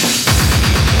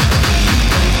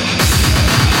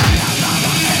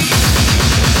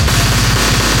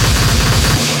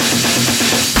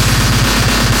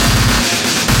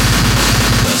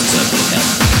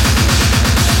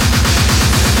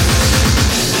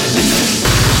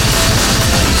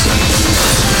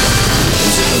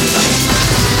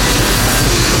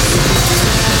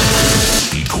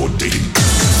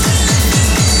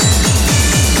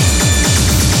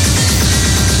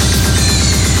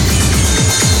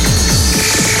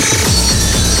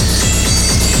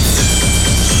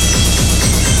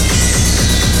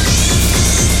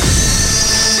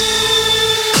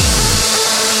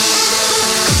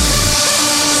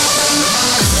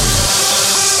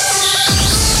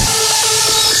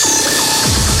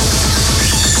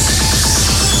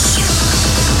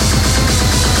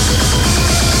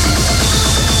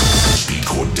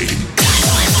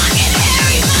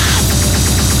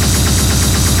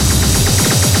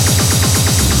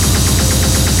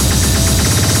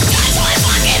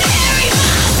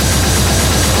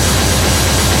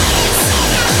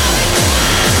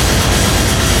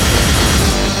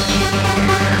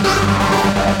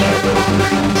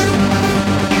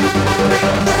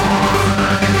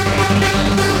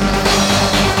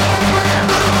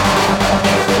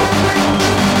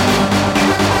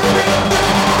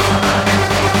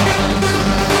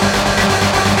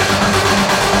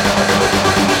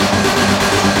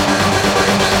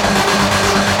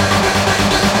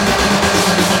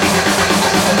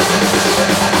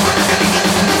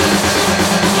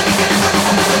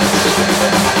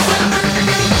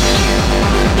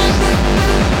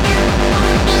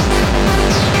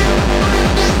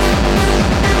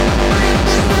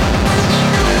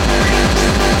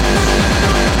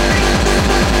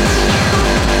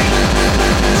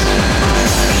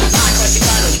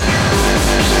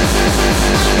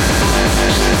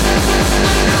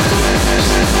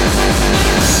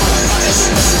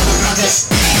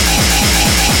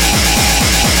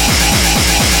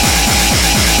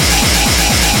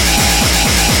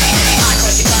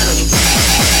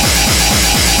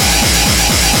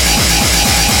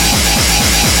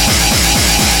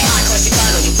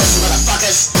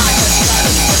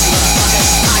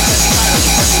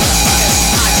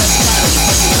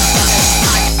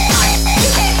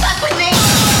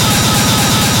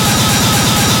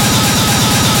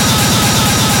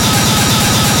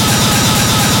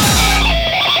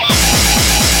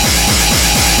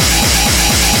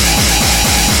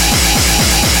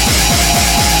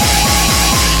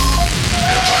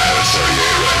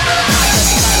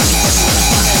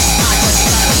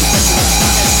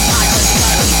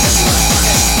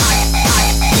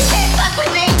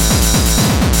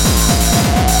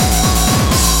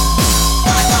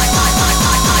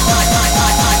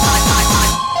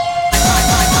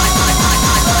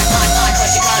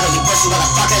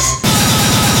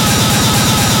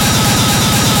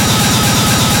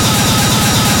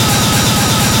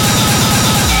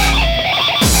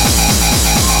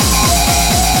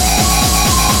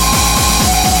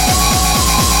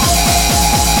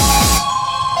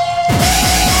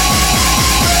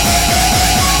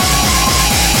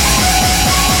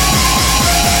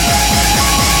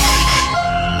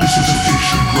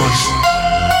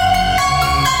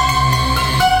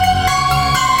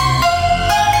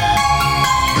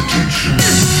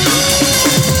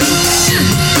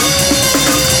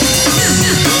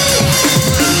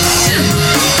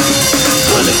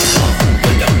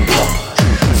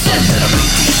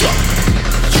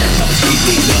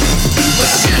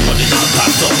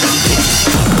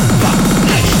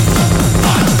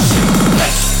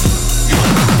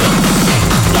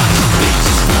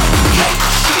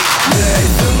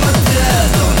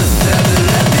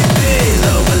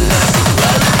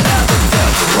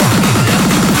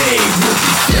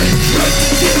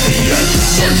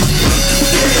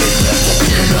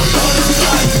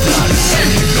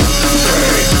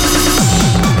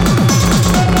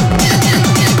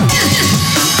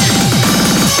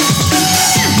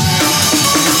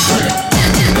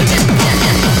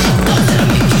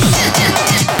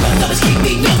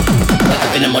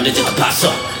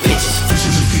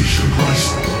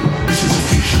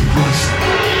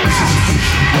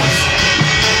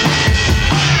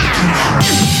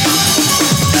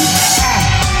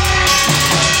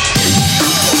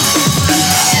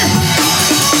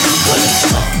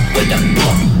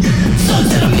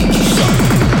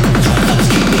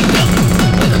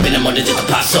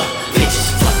 paso, bitches,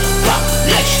 fuck the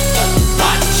population,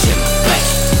 body shit,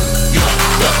 place. You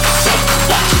look so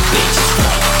watch your bitches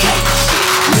fornicate shit.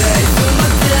 Ready for my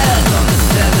death on the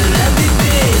 7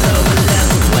 MVPs over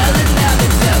level 12 and now the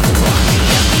devil walking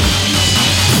up.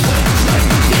 Wait, try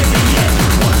to give me it.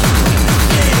 Once you win the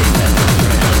game, that's the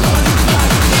thrill on your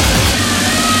body.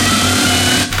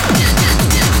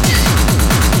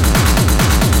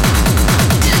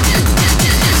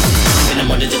 In the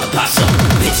morning to the paso,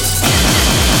 bitches.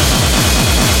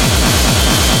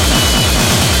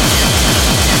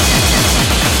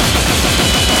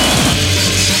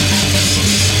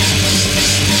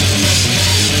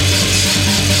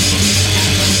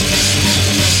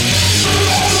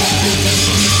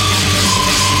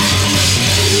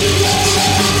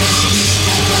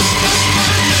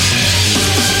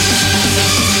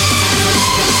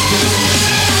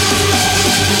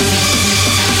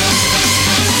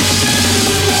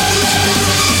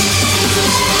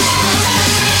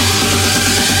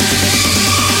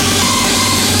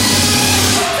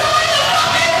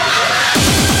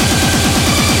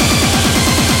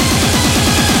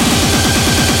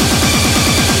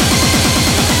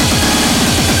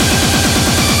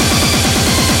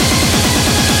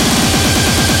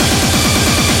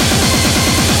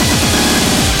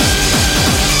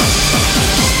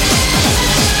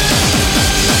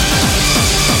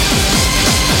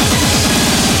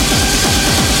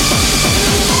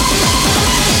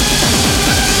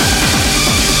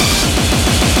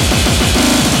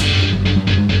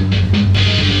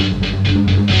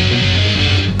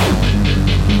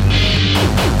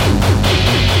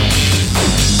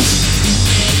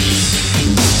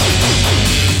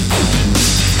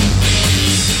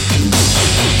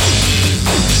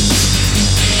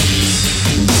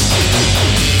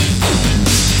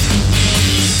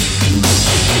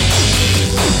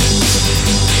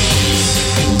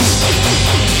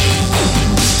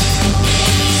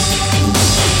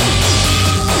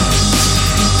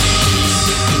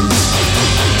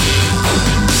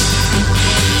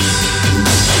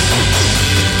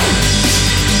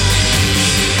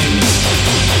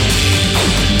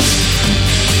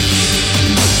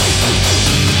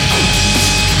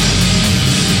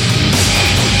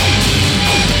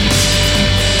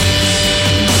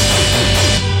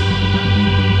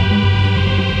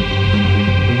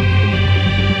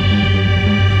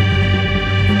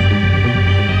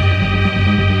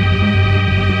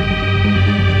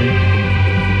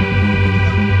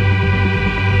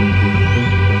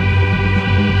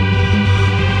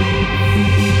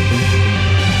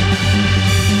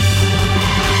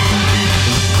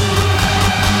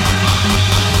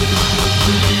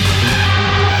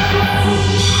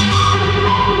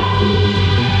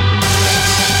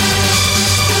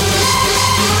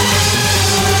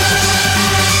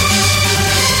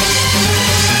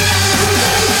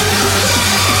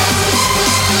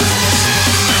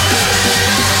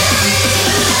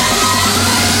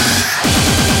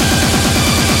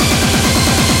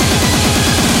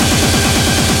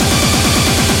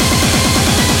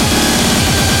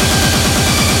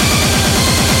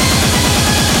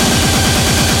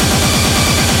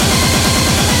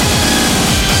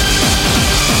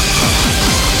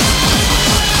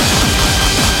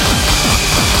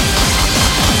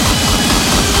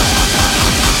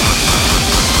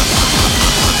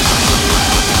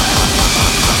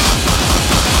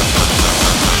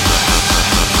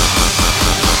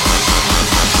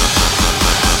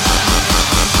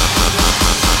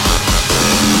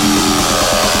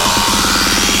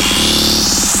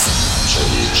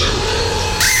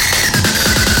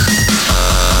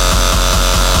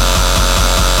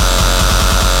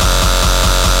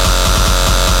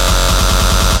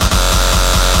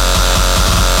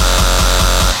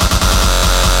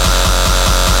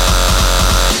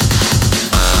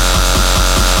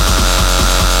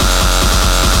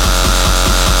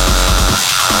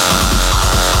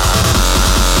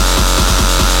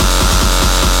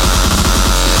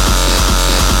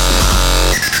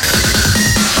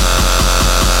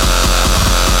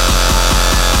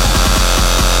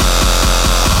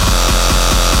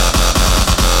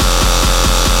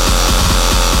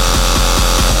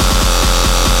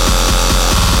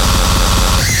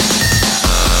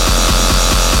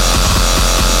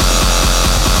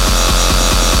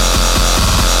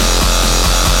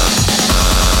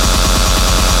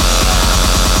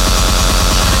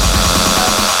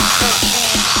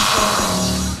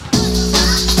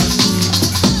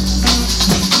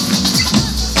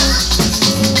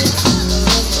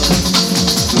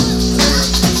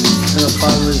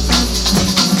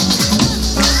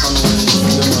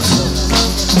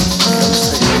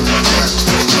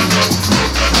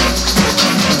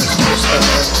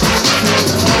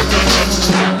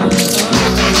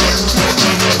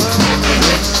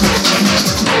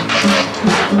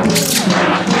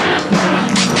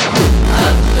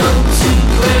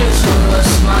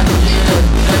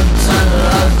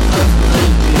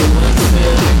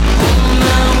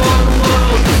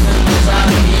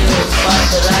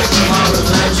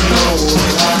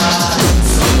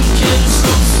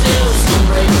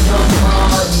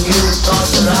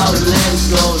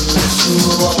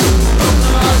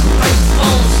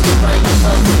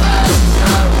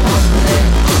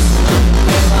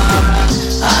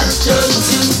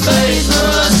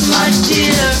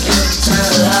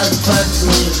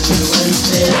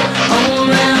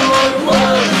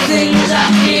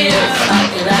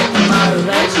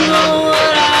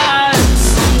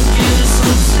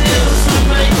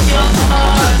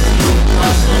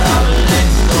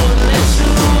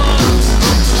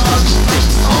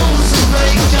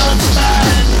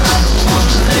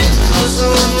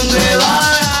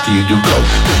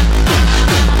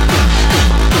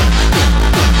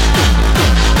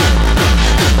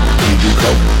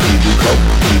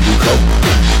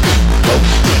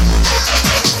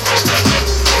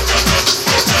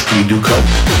 do coke?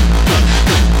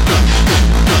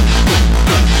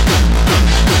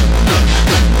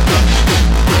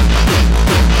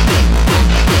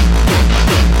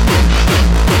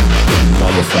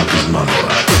 Motherfuckers,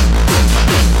 motherfuckers.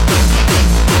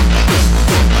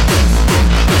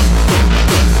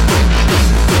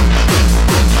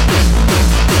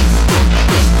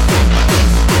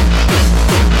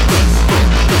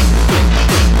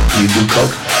 You do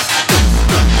coke?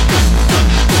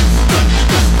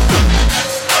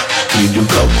 You do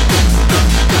coke?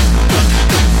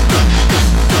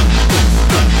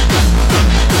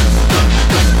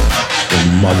 The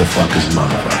motherfuckers,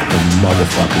 motherfucker. The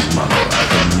motherfuckers, motherfucker.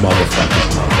 The motherfuckers,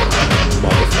 motherfucker. The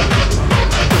motherfuckers, motherfucker.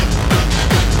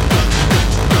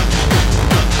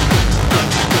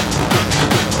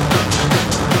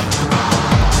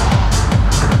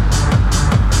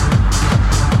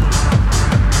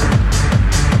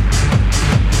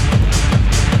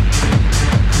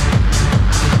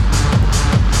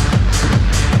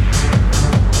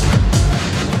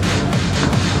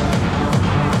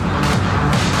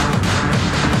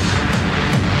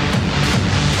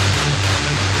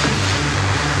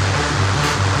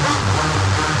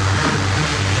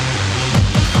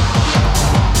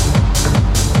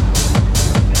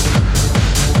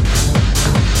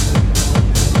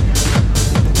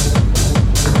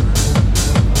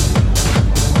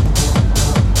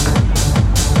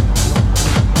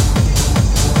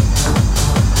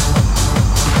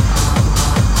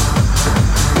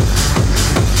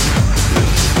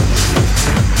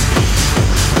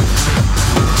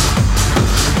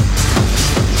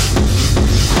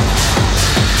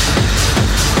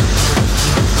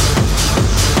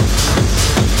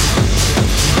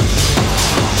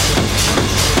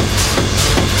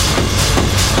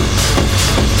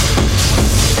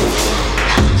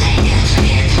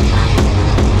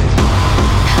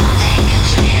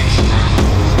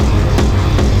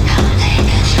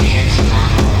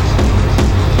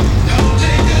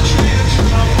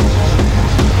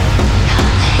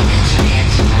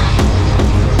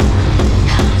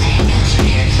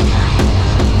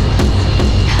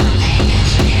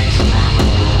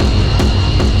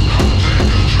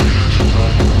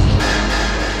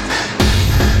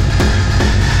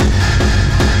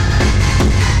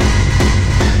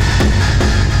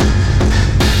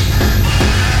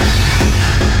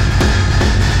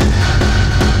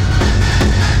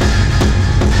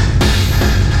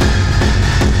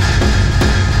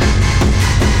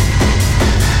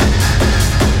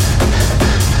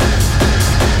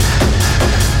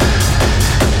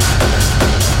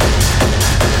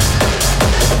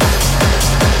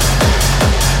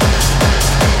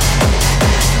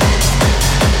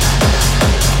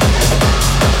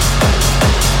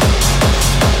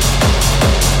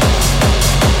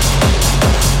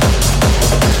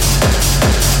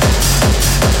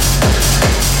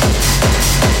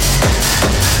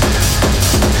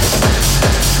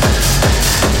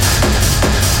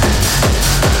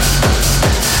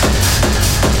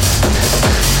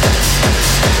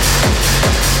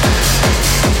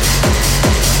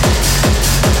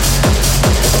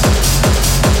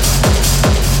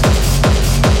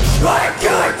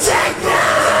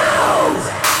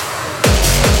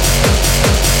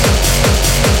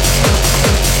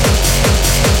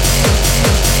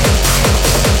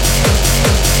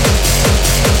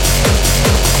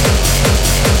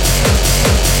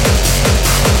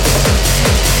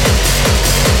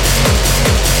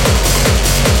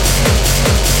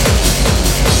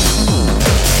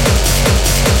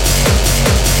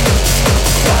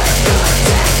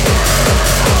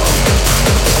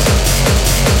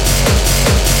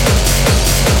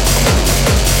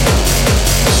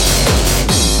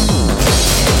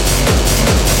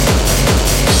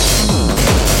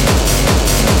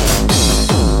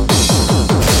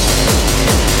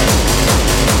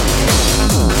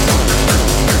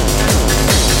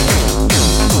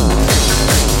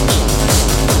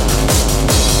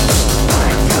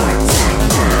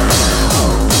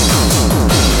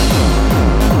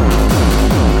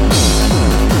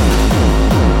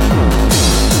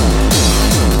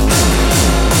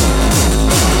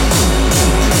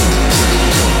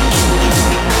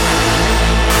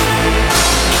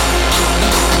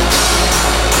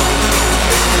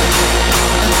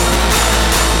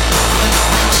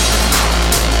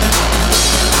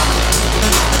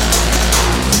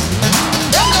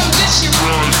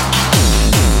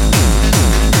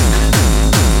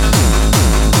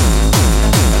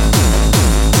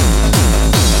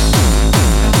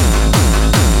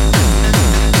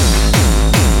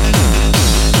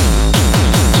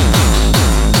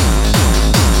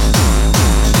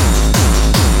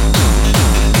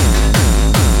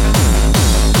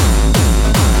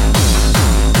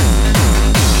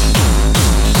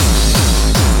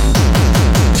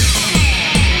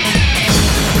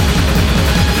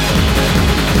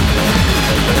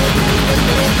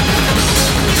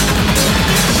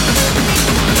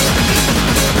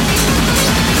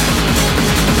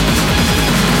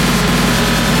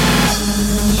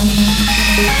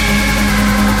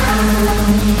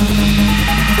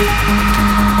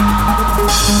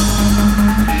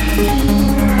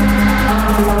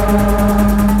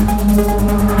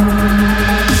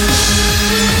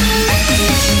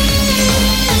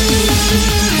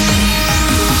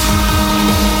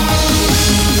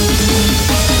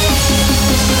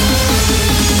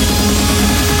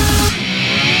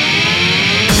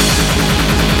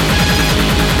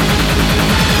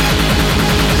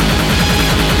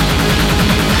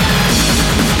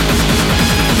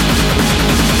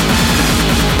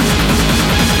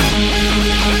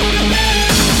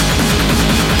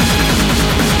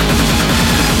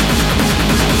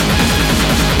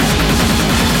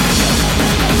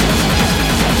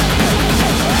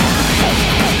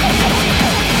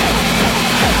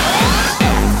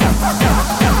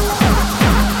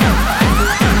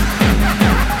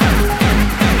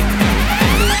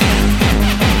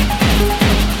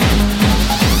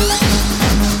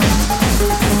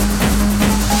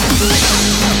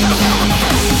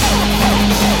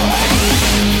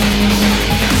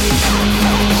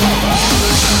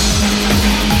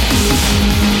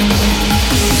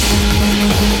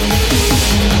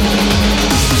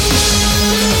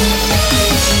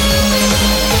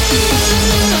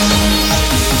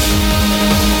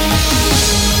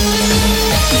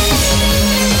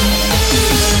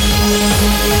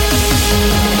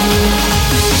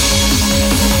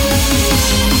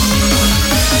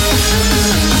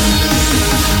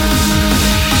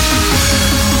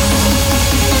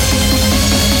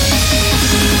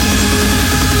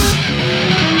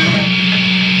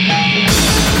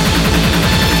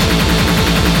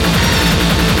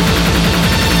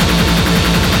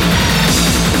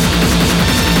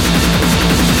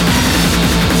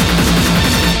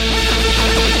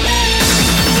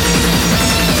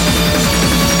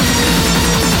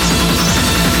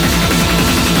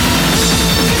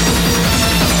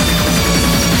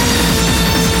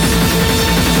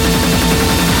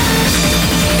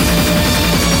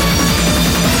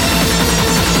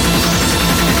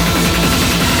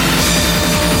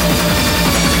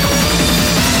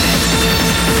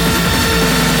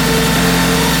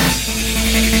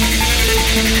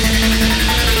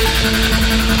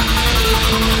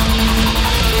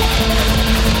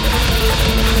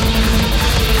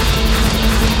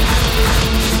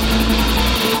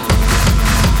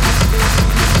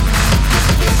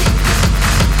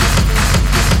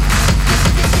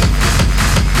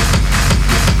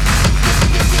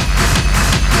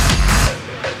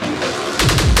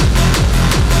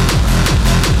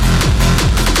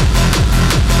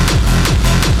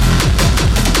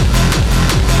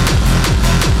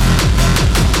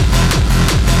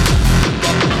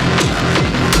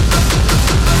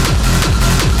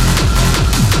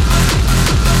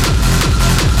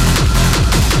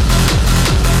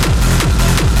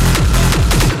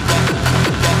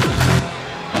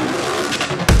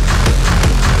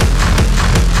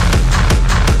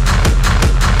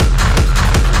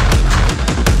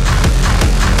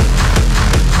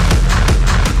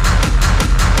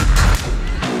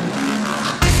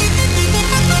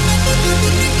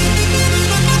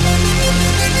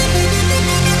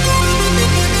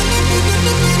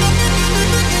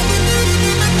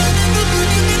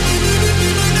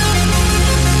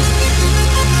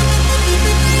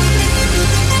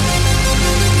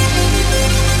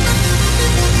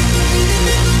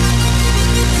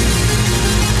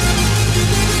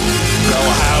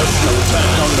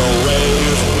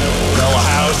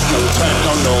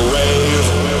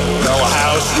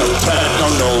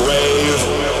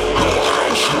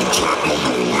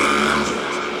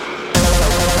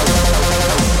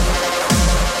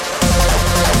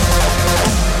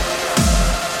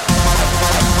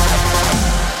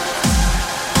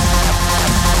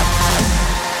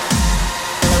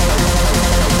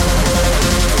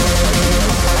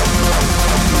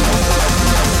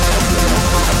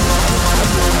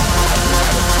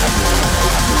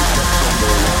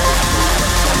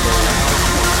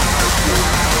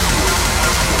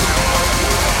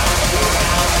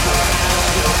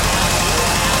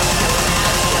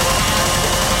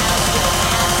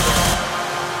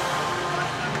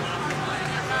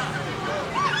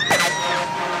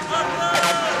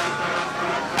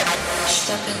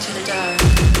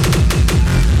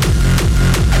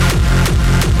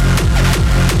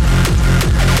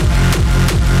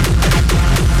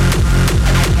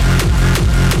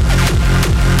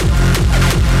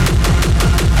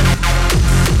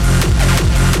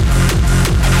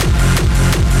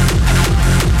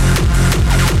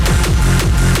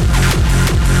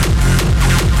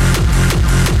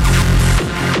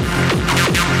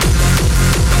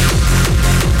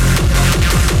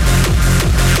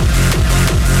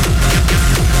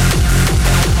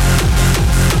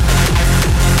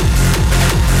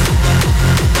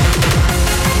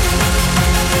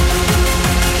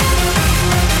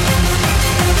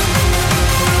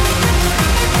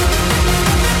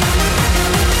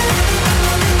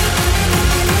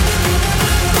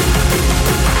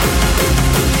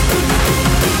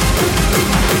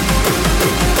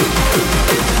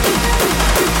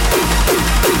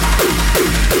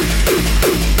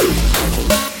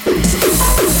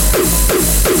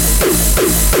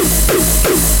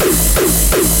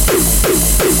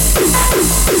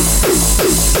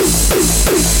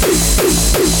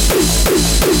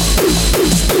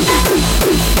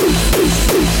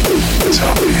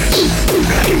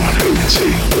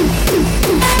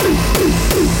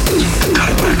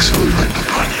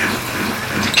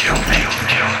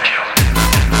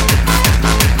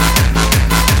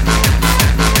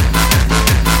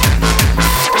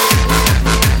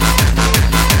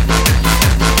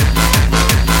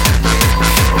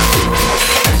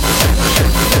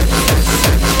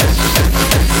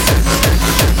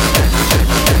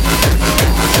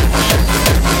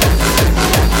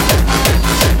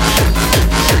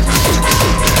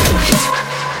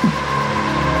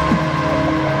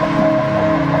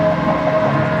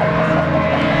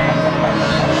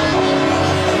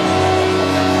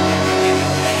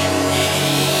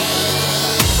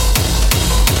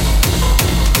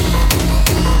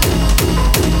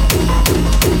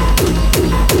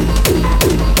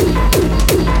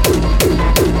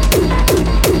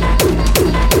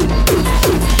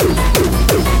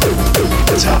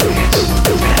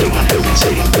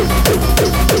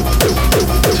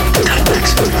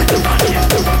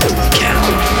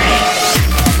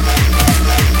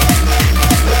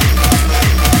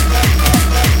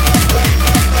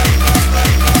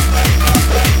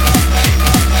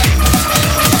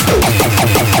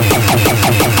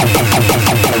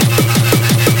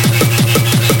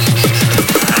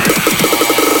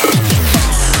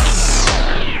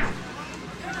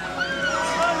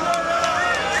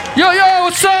 Yo,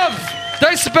 what's up?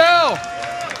 Decibel.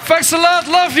 Thanks a lot.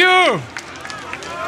 Love you.